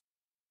us.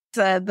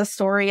 It's the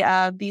story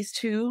of these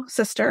two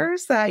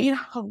sisters that,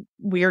 how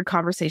weird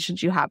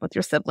conversations you have with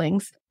your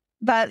siblings.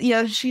 But,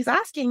 she's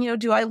asking,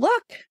 do I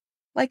look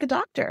like a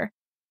doctor?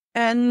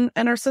 And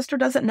her sister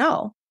doesn't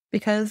know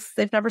because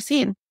they've never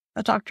seen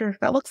a doctor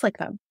that looks like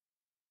them.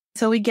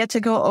 So we get to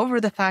go over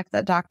the fact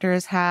that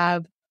doctors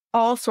have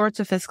all sorts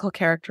of physical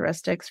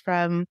characteristics,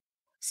 from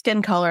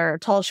skin color,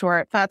 tall,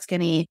 short, fat,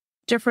 skinny,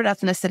 different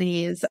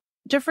ethnicities,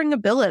 differing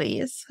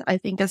abilities, I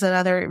think, is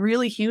another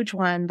really huge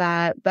one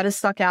that has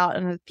stuck out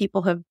and that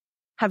people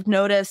have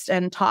noticed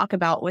and talk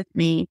about with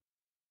me,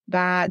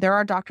 that there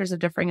are doctors of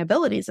differing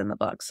abilities in the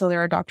book. So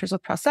there are doctors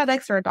with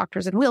prosthetics, there are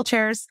doctors in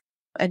wheelchairs,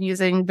 and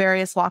using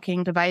various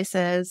walking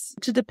devices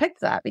to depict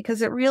that,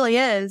 because it really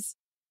is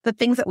the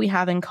things that we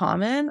have in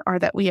common are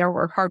that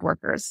we're hard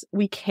workers.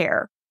 We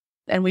care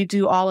and we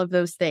do all of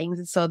those things.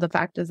 And so the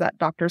fact is that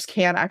doctors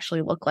can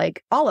actually look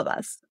like all of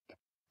us.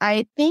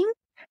 I think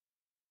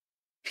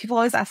people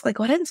always ask, like,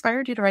 what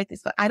inspired you to write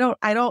these books? I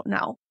don't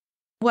know.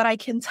 What I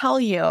can tell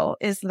you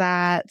is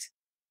that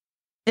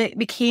it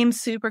became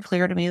super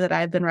clear to me that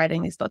I've been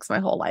writing these books my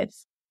whole life.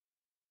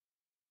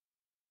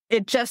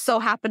 It just so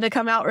happened to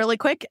come out really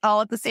quick all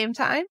at the same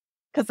time,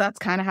 because that's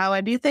kind of how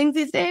I do things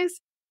these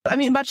days. I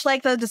mean, much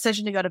like the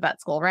decision to go to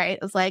vet school, right?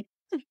 It's like,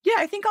 yeah,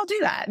 I think I'll do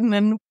that. And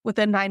then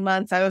within 9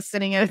 months, I was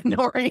sitting in an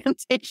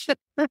orientation.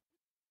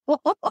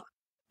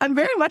 I'm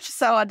very much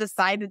so a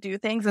decide to do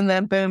things, and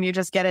then boom, you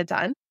just get it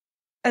done.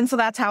 And so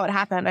that's how it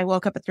happened. I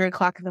woke up at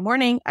 3:00 in the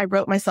morning. I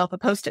wrote myself a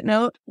Post-it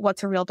note,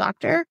 "What's a real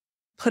doctor?"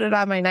 Put it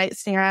on my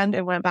nightstand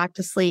and went back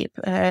to sleep,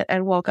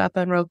 and woke up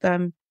and wrote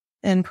them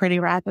in pretty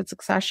rapid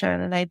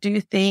succession. And I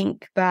do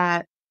think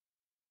that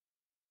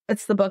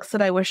it's the books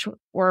that I wish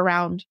were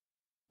around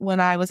when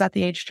I was at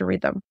the age to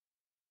read them.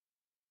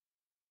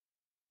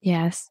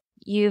 Yes.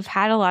 You've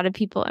had a lot of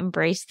people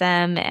embrace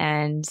them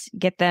and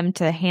get them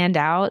to hand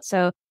out.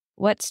 So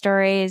what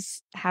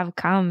stories have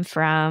come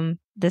from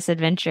this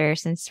adventure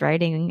since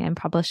writing and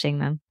publishing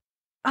them?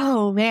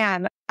 Oh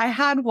man, I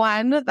had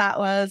one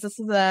this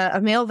is a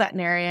male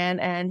veterinarian,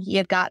 and he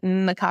had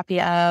gotten a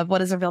copy of What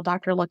Does a Real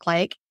Doctor Look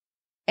Like?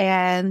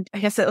 And I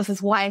guess it was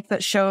his wife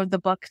that showed the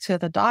book to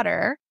the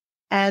daughter.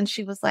 And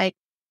she was like,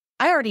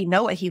 I already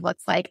know what he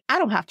looks like. I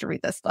don't have to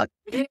read this book.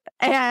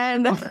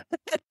 And,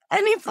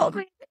 and he told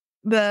me,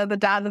 the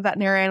dad, the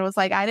veterinarian, was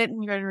like, I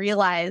didn't even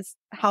realize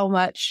how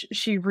much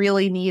she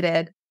really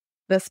needed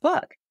this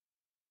book.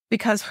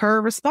 Because her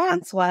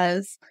response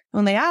was,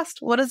 when they asked,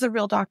 what does a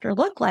real doctor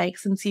look like,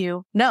 since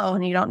you know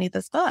and you don't need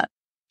this book?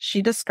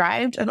 She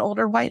described an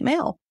older white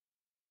male.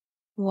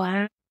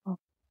 Wow.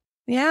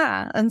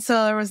 Yeah. And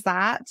so there was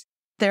that.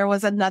 There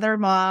was another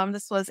mom.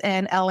 This was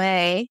in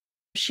LA.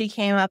 She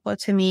came up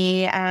to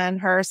me,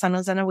 and her son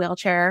was in a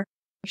wheelchair.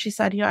 She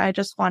said, I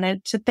just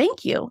wanted to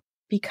thank you,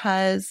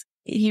 because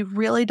he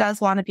really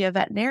does want to be a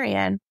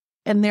veterinarian.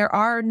 And there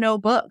are no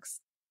books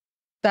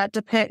that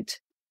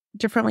depict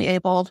differently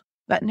abled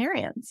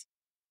veterinarians.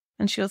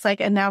 And she was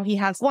like, and now he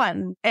has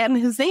one, and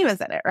his name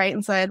is in it, right?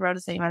 And so I wrote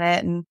his name in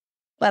it and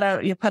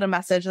put a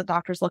message that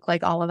doctors look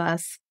like all of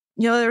us.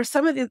 There's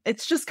some of these,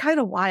 it's just kind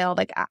of wild.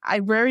 Like I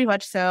very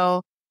much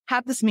so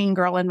have this mean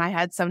girl in my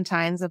head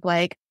sometimes of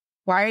like,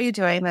 why are you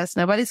doing this?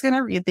 Nobody's going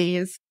to read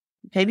these.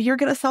 Maybe you're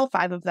going to sell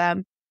 5 of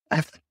them.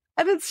 And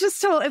it's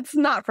just it's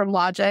not from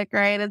logic,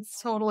 right?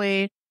 It's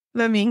totally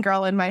the mean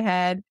girl in my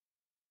head.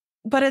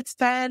 But it's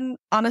been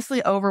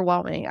honestly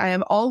overwhelming. I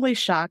am always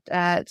shocked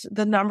at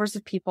the numbers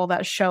of people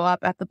that show up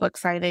at the book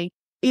signing,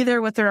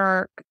 either with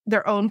their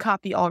own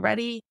copy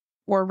already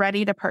or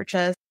ready to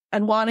purchase,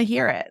 and want to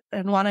hear it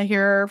and want to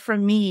hear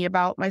from me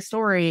about my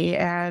story.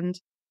 And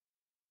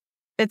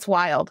it's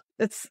wild.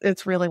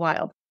 It's really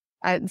wild.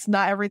 It's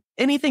not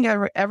anything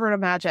I ever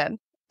imagined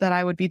that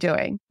I would be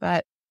doing,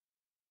 but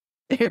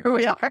here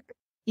we are.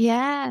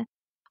 Yeah.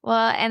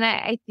 Well, and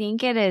I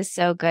think it is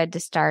so good to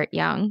start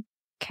young,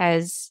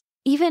 because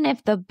even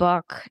if the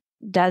book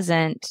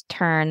doesn't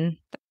turn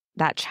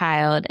that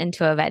child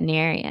into a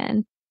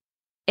veterinarian,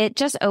 it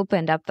just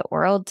opened up the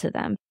world to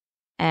them.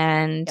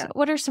 And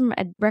what are some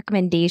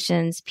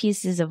recommendations,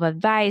 pieces of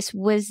advice,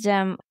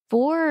 wisdom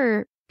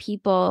for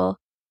people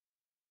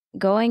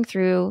going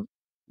through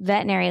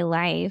veterinary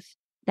life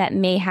that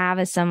may have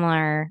a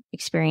similar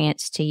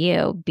experience to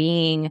you,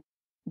 being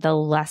the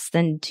less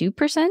than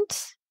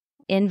 2%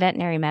 in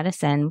veterinary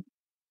medicine?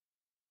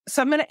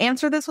 So I'm going to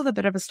answer this with a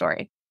bit of a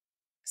story.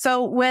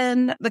 So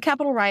when the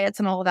Capitol riots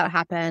and all of that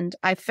happened,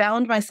 I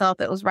found myself,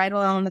 it was right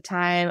around the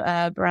time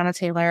of Breonna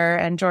Taylor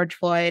and George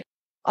Floyd,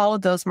 all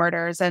of those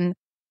murders. And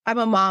I'm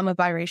a mom of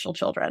biracial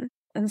children.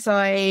 And so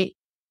I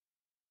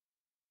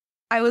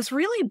was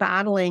really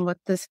battling with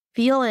this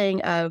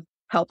feeling of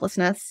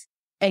helplessness,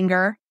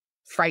 anger,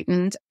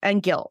 frightened,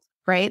 and guilt,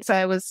 right? So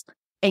I was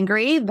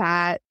angry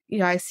that,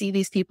 I see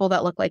these people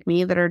that look like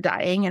me that are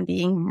dying and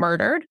being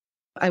murdered.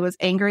 I was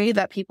angry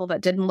that people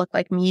that didn't look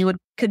like me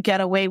could get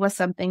away with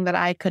something that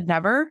I could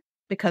never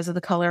because of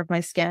the color of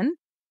my skin.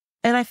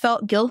 And I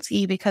felt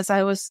guilty because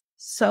I was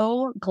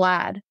so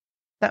glad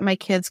that my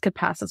kids could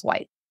pass as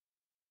white.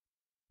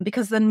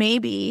 Because then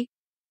maybe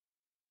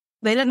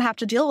they didn't have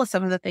to deal with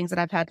some of the things that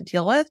I've had to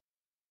deal with.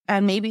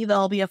 And maybe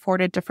they'll be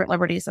afforded different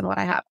liberties than what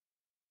I have.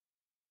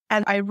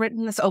 And I've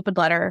written this open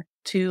letter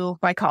to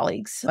my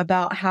colleagues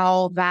about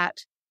how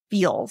that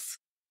feels.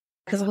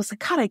 Because I was like,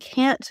 God, I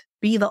can't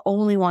be the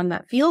only one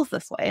that feels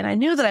this way. And I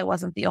knew that I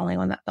wasn't the only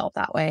one that felt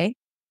that way.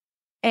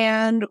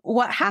 And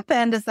what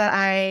happened is that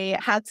I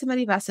had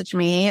somebody message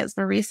me. It's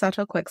Marie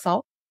Soto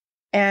Quicksalt.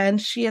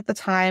 And she at the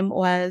time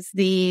was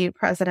the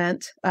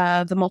president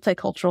of the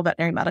Multicultural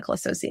Veterinary Medical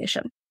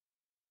Association.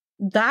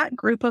 That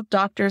group of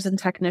doctors and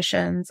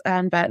technicians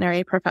and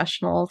veterinary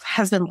professionals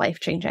has been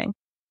life-changing.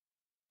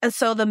 And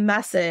so the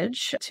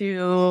message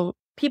to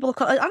people of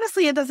color,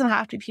 honestly, it doesn't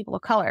have to be people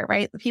of color,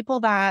 right? The people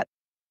that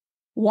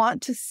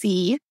want to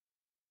see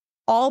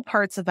all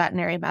parts of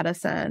veterinary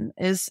medicine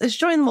is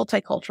join the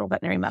Multicultural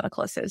Veterinary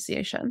Medical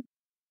Association.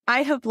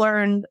 I have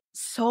learned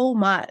so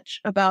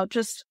much about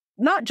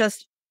not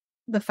just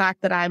the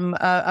fact that I'm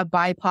a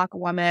BIPOC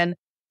woman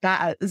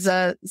that is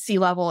a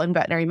C-level in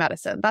veterinary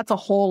medicine. That's a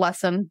whole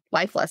life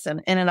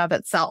lesson in and of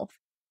itself.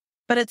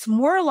 But it's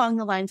more along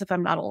the lines of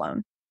I'm not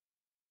alone.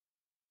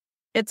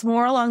 It's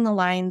more along the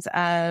lines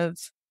of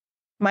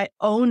my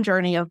own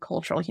journey of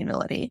cultural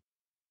humility.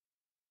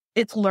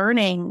 It's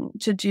learning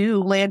to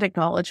do land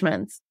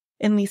acknowledgements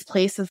in these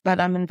places that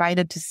I'm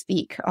invited to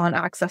speak on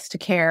access to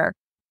care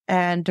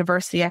and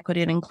diversity,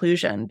 equity, and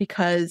inclusion,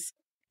 because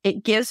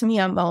it gives me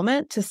a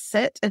moment to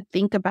sit and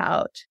think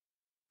about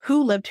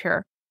who lived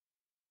here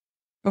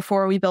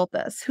before we built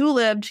this, who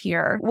lived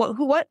here,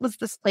 what was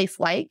this place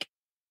like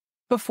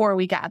before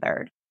we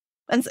gathered.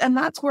 And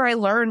that's where I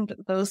learned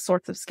those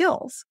sorts of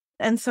skills.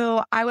 And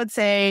so I would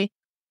say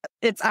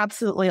it's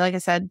absolutely, like I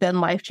said,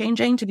 been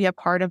life-changing to be a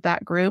part of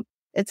that group.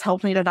 It's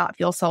helped me to not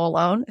feel so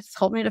alone. It's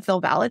helped me to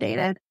feel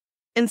validated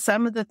in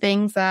some of the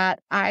things that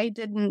I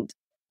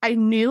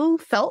knew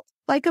felt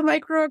like a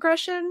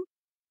microaggression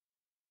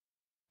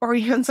or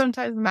even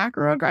sometimes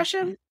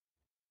macroaggression.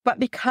 But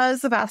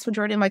because the vast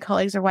majority of my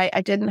colleagues are white,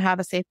 I didn't have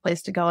a safe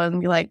place to go and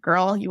be like,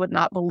 girl, you would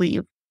not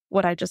believe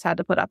what I just had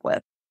to put up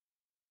with.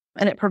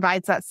 And it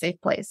provides that safe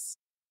place.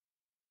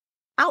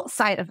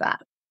 Outside of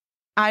that,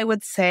 I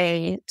would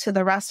say to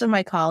the rest of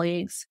my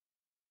colleagues,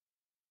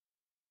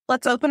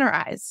 let's open our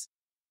eyes.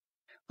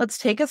 Let's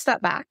take a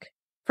step back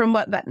from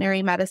what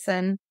veterinary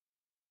medicine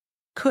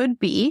could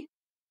be,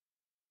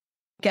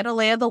 get a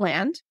lay of the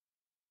land.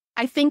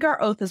 I think our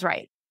oath is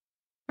right?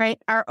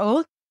 Our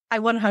oath, I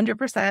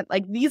 100%,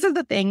 these are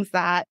the things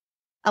that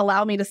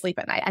allow me to sleep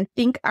at night. I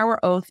think our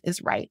oath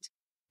is right.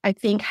 I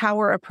think how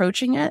we're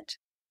approaching it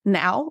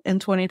now in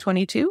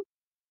 2022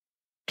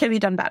 can be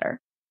done better.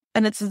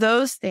 And it's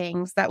those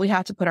things that we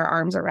have to put our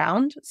arms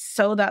around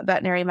so that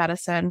veterinary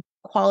medicine,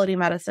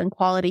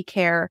 quality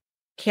care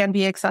can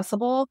be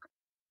accessible,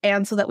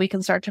 and so that we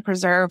can start to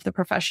preserve the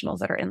professionals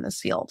that are in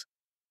this field.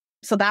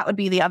 So that would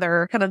be the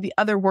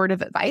other word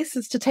of advice,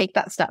 is to take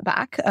that step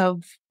back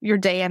of your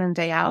day in and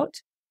day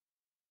out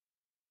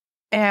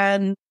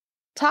and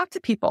talk to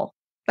people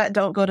that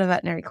don't go to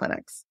veterinary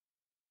clinics.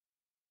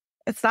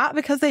 It's not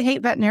because they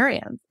hate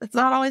veterinarians. It's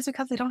not always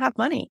because they don't have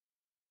money.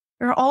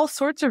 There are all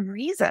sorts of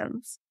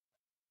reasons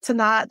to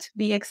not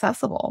be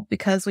accessible,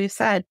 because we've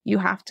said you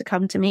have to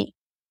come to me.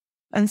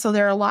 And so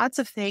there are lots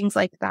of things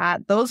like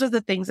that. Those are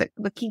the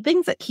key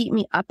things that keep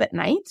me up at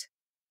night,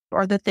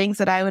 or the things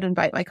that I would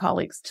invite my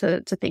colleagues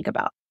to think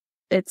about.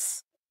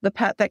 It's the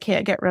pet that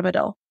can't get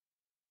Rimadyl.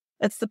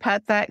 It's the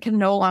pet that can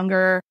no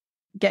longer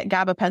get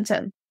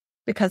gabapentin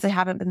because they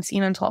haven't been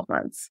seen in 12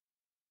 months.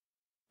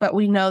 But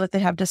we know that they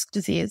have disc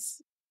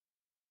disease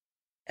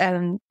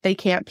and they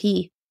can't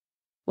pee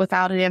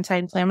without an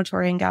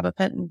anti-inflammatory and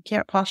gabapentin,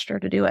 can't posture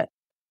to do it.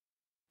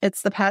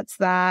 It's the pets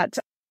that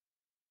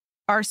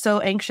are so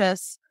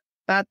anxious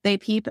that they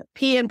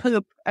pee and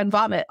poop and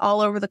vomit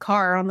all over the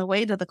car on the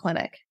way to the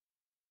clinic,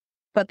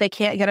 but they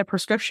can't get a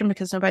prescription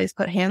because nobody's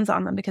put hands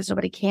on them, because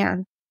nobody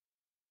can.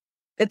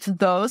 It's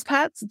those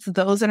pets, it's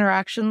those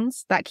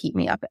interactions that keep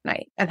me up at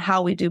night, and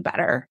how we do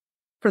better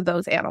for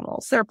those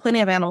animals. There are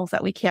plenty of animals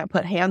that we can't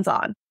put hands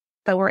on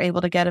that we're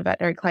able to get a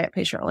veterinary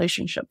client-patient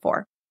relationship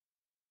for.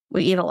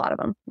 We eat a lot of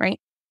them,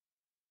 right?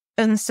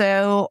 And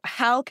so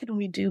how can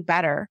we do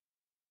better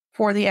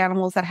for the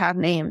animals that have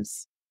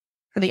names,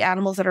 for the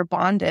animals that are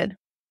bonded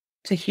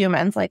to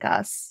humans like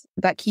us,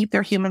 that keep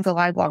their humans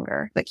alive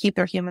longer, that keep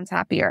their humans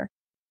happier?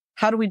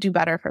 How do we do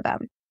better for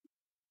them?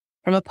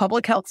 From a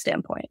public health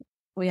standpoint,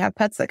 we have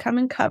pets that come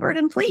in covered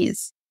in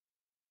fleas,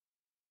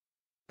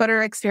 but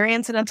are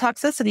experiencing a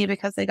toxicity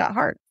because they got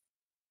heart.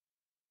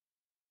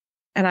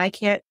 And I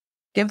can't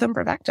give them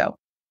Bravecto,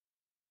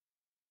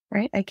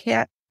 right? I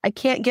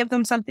can't give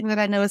them something that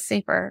I know is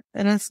safer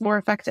and is more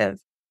effective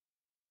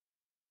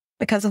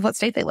because of what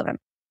state they live in.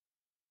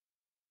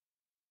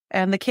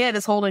 And the kid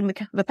is holding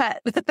the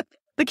pet.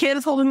 The kid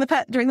is holding the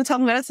pet during the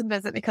telemedicine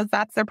visit because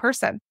that's their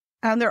person.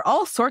 And there are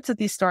all sorts of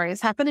these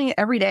stories happening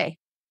every day.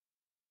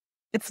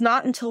 It's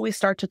not until we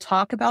start to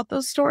talk about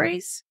those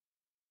stories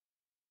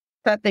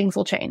that things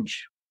will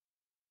change,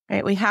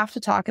 right? We have to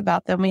talk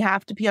about them. We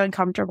have to be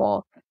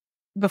uncomfortable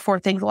before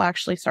things will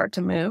actually start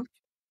to move.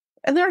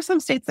 And there are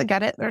some states that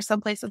get it. There are some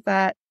places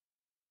that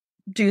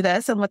do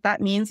this. And what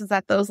that means is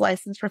that those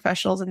licensed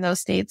professionals in those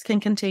states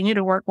can continue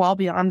to work well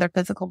beyond their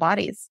physical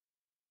bodies,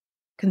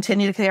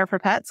 continue to care for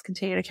pets,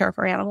 continue to care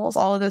for animals.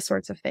 All of those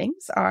sorts of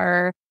things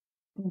are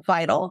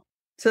vital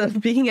to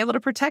being able to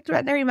protect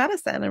veterinary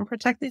medicine and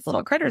protect these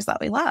little critters that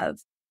we love.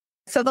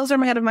 So those are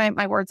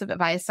my words of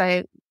advice.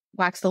 I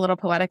waxed a little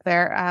poetic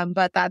there,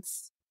 but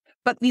that's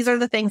But these are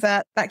the things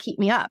that keep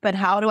me up. And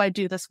how do I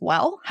do this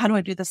well? How do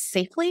I do this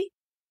safely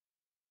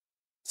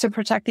to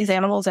protect these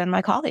animals and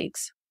my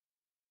colleagues?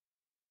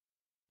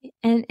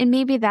 And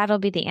maybe that'll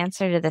be the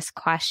answer to this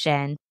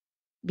question,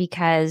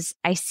 because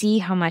I see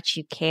how much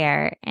you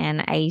care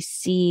and I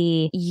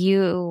see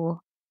you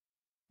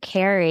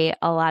carry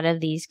a lot of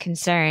these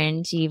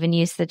concerns. You even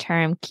use the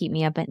term keep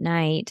me up at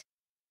night.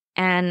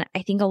 And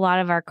I think a lot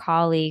of our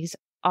colleagues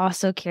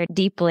also care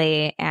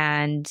deeply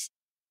and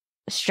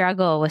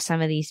struggle with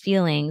some of these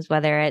feelings,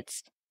 whether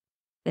it's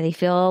they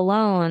feel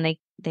alone,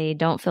 they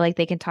don't feel like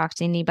they can talk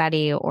to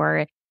anybody,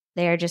 or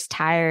they are just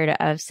tired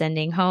of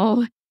sending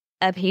home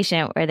a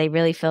patient where they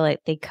really feel like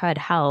they could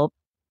help.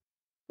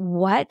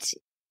 What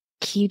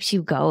keeps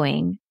you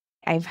going?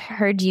 I've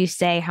heard you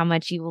say how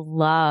much you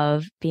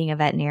love being a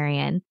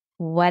veterinarian.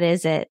 What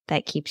is it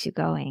that keeps you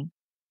going?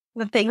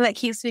 The thing that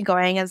keeps me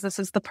going is this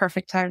is the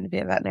perfect time to be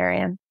a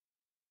veterinarian.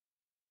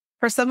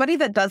 For somebody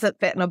that doesn't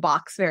fit in a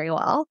box very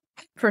well,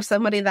 for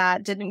somebody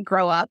that didn't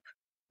grow up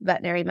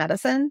veterinary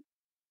medicine,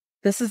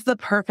 this is the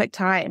perfect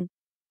time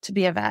to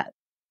be a vet.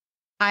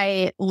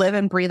 I live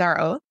and breathe our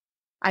oath.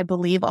 I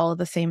believe all of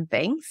the same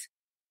things.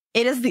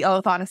 It is the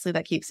oath, honestly,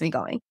 that keeps me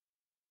going.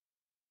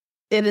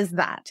 It is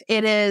that.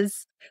 It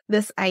is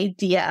this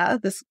idea,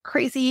 this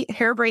crazy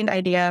harebrained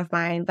idea of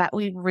mine that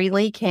we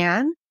really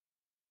can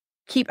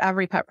keep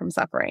every pet from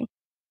suffering.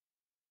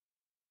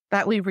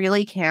 That we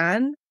really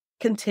can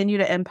continue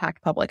to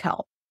impact public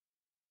health.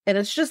 And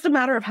it's just a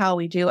matter of how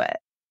we do it.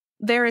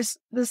 There is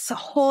this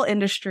whole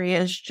industry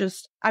is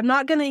just, I'm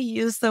not going to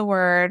use the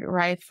word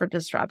rife for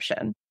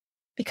disruption,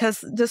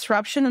 because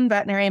disruption in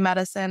veterinary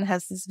medicine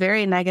has this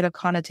very negative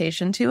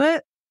connotation to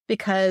it,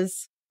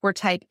 because we're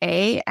type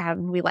A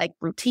and we like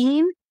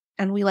routine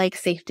and we like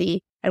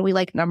safety and we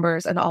like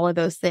numbers and all of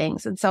those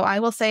things. And so I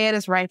will say it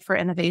is ripe for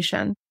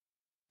innovation.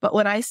 But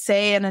when I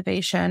say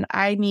innovation,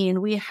 I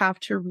mean we have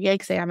to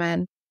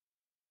re-examine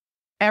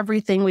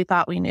everything we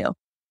thought we knew.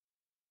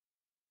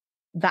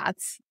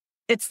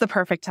 It's the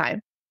perfect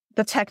time.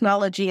 The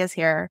technology is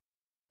here.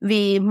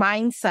 The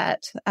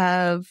mindset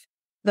of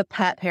the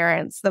pet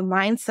parents, the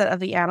mindset of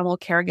the animal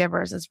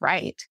caregivers is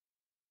right.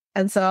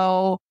 And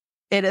so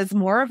it is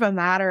more of a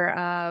matter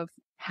of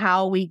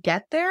how we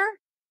get there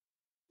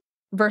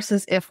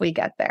versus if we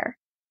get there,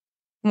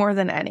 more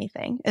than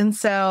anything. And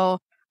so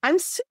I'm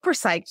super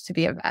psyched to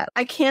be a vet.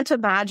 I can't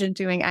imagine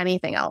doing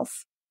anything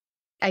else.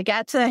 I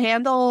get to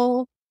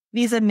handle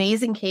these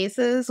amazing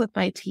cases with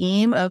my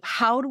team of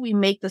how do we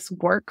make this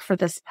work for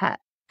this pet?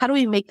 How do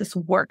we make this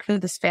work for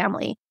this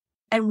family?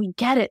 And we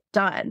get it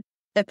done.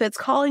 If it's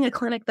calling a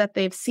clinic that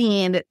they've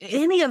seen,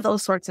 any of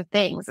those sorts of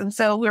things. And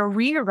so we're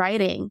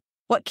rewriting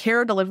what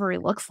care delivery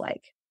looks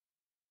like.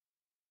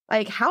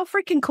 Like, how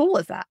freaking cool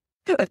is that?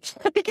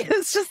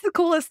 It's just the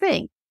coolest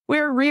thing.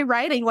 We're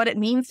rewriting what it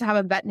means to have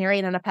a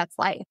veterinarian in a pet's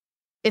life.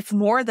 It's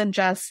more than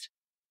just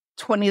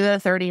 20 to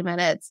 30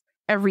 minutes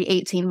every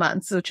 18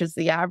 months, which is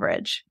the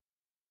average.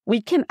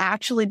 We can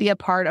actually be a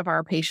part of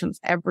our patients'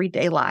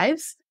 everyday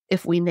lives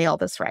if we nail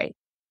this right.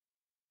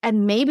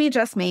 And maybe,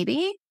 just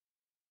maybe,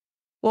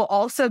 we'll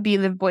also be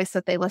the voice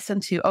that they listen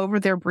to over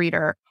their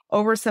breeder,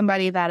 over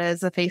somebody that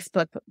is a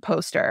Facebook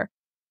poster.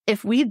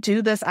 If we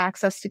do this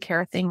access to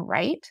care thing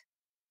right,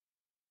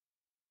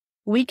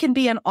 we can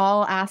be in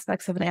all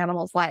aspects of an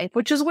animal's life,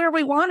 which is where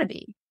we want to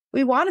be.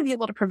 We want to be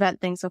able to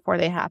prevent things before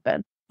they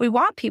happen. We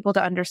want people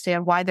to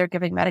understand why they're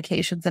giving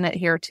medications and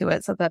adhere to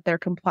it so that they're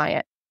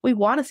compliant. We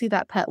want to see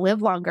that pet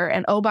live longer.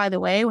 And oh, by the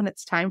way, when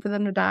it's time for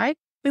them to die,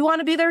 we want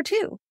to be there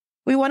too.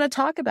 We want to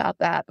talk about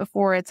that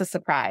before it's a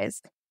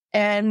surprise.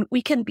 And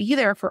we can be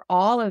there for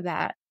all of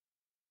that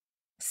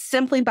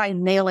simply by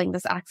nailing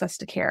this access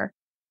to care.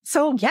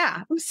 So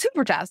yeah, I'm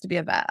super jazzed to be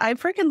a vet. I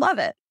freaking love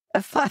it.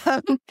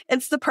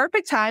 It's the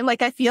perfect time.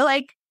 Like, I feel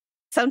like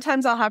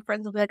sometimes I'll have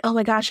friends who'll be like, oh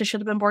my gosh, I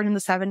should have been born in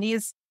the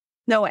 70s.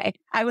 No way.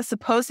 I was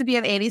supposed to be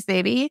an 80s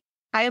baby.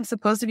 I am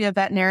supposed to be a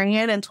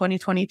veterinarian in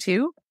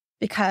 2022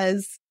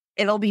 because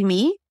it'll be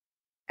me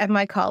and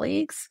my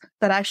colleagues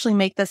that actually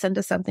make this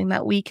into something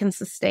that we can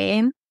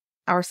sustain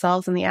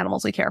ourselves and the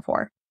animals we care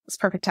for. It's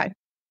perfect time.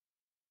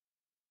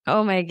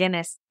 Oh my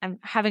goodness. I'm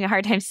having a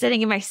hard time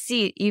sitting in my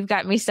seat. You've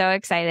got me so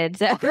excited.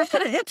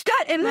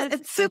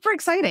 It's super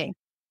exciting.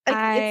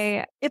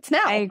 It's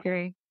now. I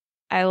agree.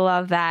 I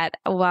love that.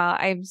 Well,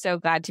 I'm so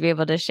glad to be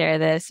able to share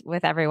this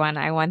with everyone.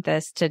 I want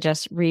this to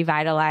just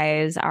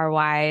revitalize our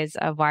whys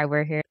of why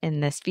we're here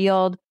in this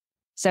field.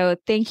 So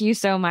thank you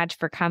so much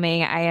for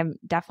coming. I am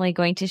definitely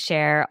going to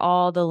share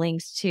all the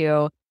links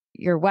to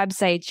your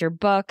websites, your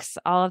books,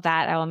 all of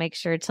that. I will make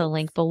sure to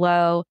link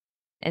below.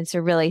 And so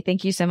really,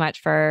 thank you so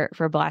much for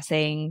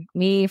blessing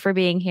me, for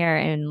being here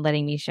and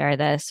letting me share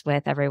this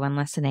with everyone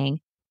listening.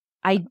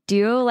 I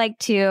do like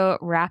to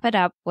wrap it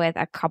up with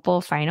a couple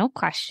final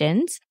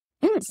questions.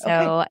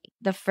 So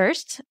The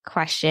first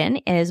question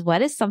is,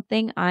 what is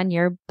something on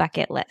your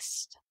bucket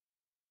list?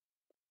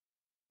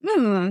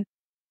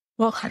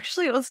 Well,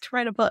 actually, it was to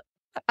write a book.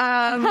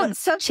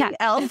 Something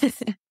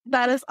else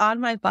that is on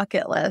my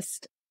bucket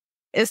list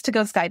is to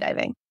go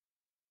skydiving.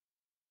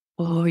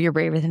 Oh, you're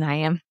braver than I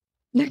am.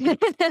 Good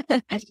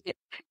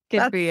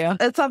for you.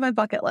 It's on my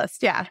bucket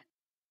list. Yeah.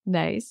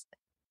 Nice.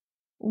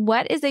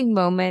 What is a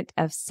moment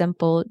of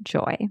simple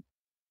joy?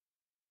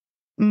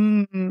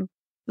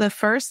 The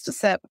first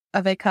sip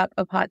of a cup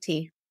of hot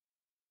tea.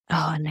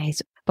 Oh,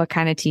 nice. What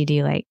kind of tea do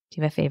you like? Do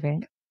you have a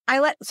favorite?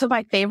 So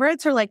my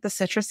favorites are like the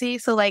citrusy.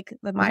 So like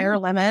the Meyer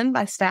lemon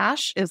by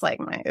Stash is like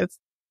I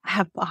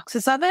have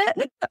boxes of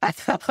it.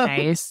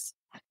 Nice.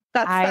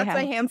 That's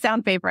my hands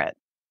down favorite.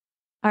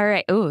 All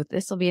right. Oh,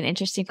 this will be an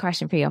interesting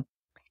question for you.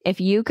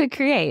 If you could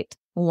create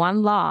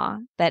one law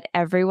that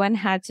everyone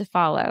had to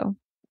follow,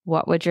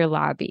 what would your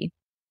law be?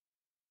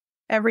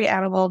 Every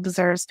animal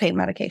deserves pain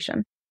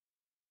medication.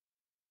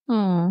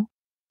 Oh,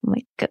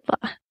 my good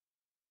law.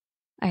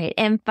 All right.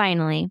 And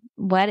finally,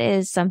 what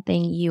is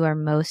something you are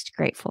most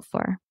grateful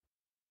for?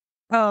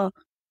 Oh,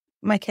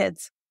 my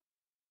kids.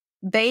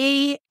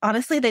 They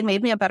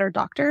made me a better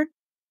doctor.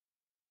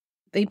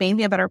 They made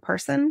me a better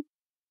person.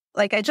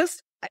 Like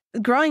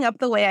growing up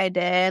the way I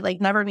did, like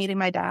never meeting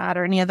my dad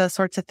or any of those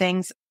sorts of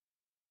things,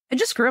 I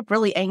just grew up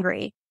really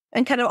angry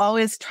and kind of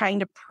always trying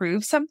to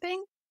prove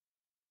something.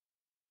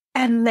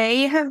 And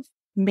they have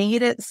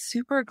made it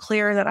super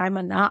clear that I'm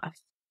enough.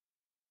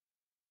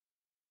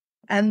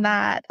 And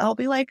that I'll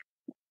be like,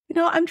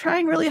 I'm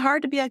trying really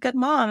hard to be a good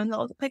mom. And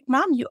they'll be like,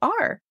 Mom, you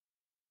are.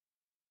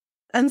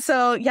 And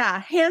so, yeah,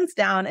 hands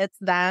down, it's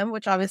them,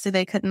 which obviously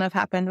they couldn't have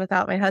happened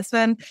without my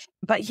husband.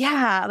 But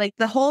yeah, like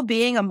the whole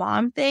being a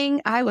mom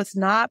thing, I was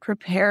not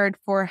prepared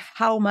for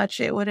how much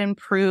it would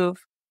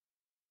improve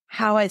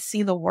how I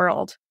see the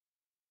world.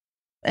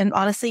 And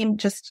honestly,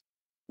 just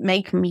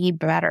make me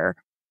better.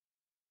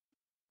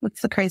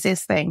 What's the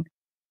craziest thing?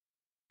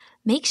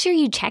 Make sure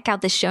you check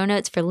out the show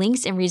notes for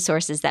links and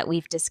resources that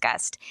we've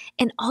discussed.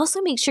 And also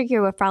make sure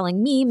you're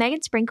following me,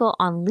 Megan Sprinkle,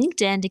 on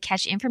LinkedIn to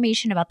catch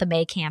information about the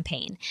May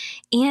campaign.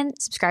 And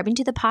subscribing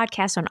to the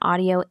podcast on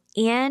audio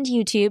and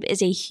YouTube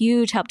is a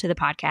huge help to the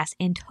podcast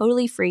and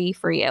totally free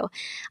for you.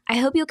 I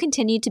hope you'll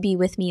continue to be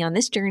with me on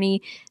this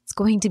journey. It's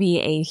going to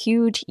be a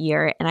huge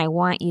year, and I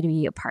want you to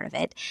be a part of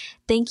it.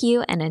 Thank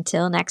you, and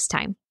until next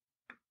time.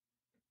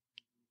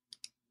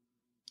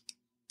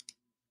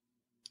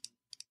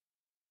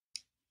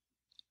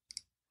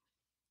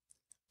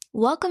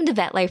 Welcome to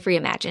Vet Life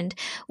Reimagined.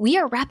 We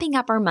are wrapping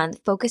up our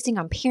month focusing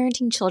on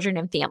parenting children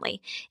and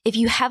family. If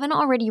you haven't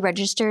already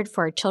registered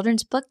for our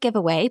children's book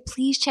giveaway,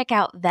 please check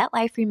out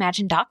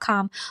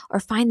vetlifereimagined.com or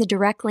find the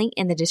direct link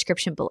in the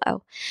description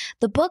below.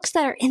 The books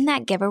that are in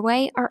that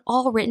giveaway are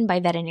all written by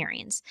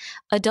veterinarians.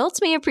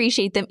 Adults may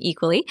appreciate them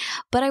equally,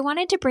 but I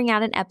wanted to bring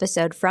out an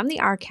episode from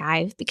the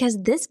archive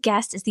because this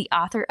guest is the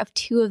author of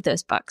 2 of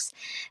those books.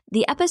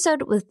 The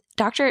episode with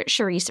Dr.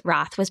 Cherice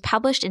Roth was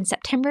published in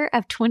September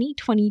of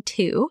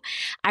 2022.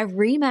 I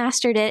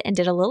remastered it and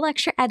did a little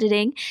extra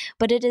editing,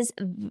 but it is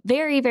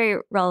very, very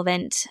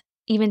relevant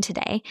even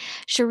today.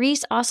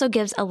 Cherice also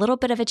gives a little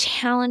bit of a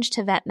challenge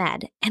to vet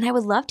med, and I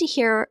would love to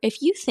hear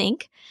if you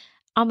think,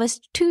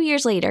 almost 2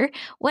 years later,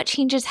 what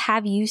changes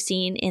have you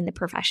seen in the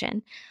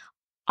profession?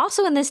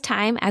 Also in this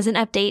time, as an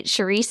update,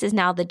 Cherice is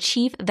now the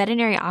Chief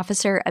Veterinary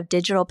Officer of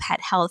Digital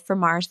Pet Health for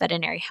Mars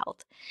Veterinary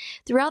Health.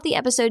 Throughout the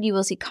episode, you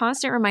will see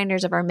constant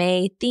reminders of our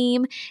May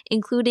theme,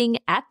 including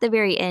at the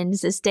very end,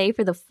 so stay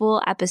for the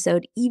full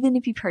episode, even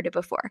if you've heard it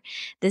before.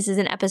 This is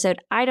an episode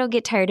I don't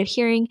get tired of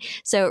hearing,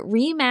 so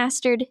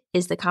Remastered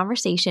is the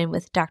conversation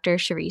with Dr.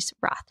 Cherice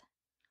Roth.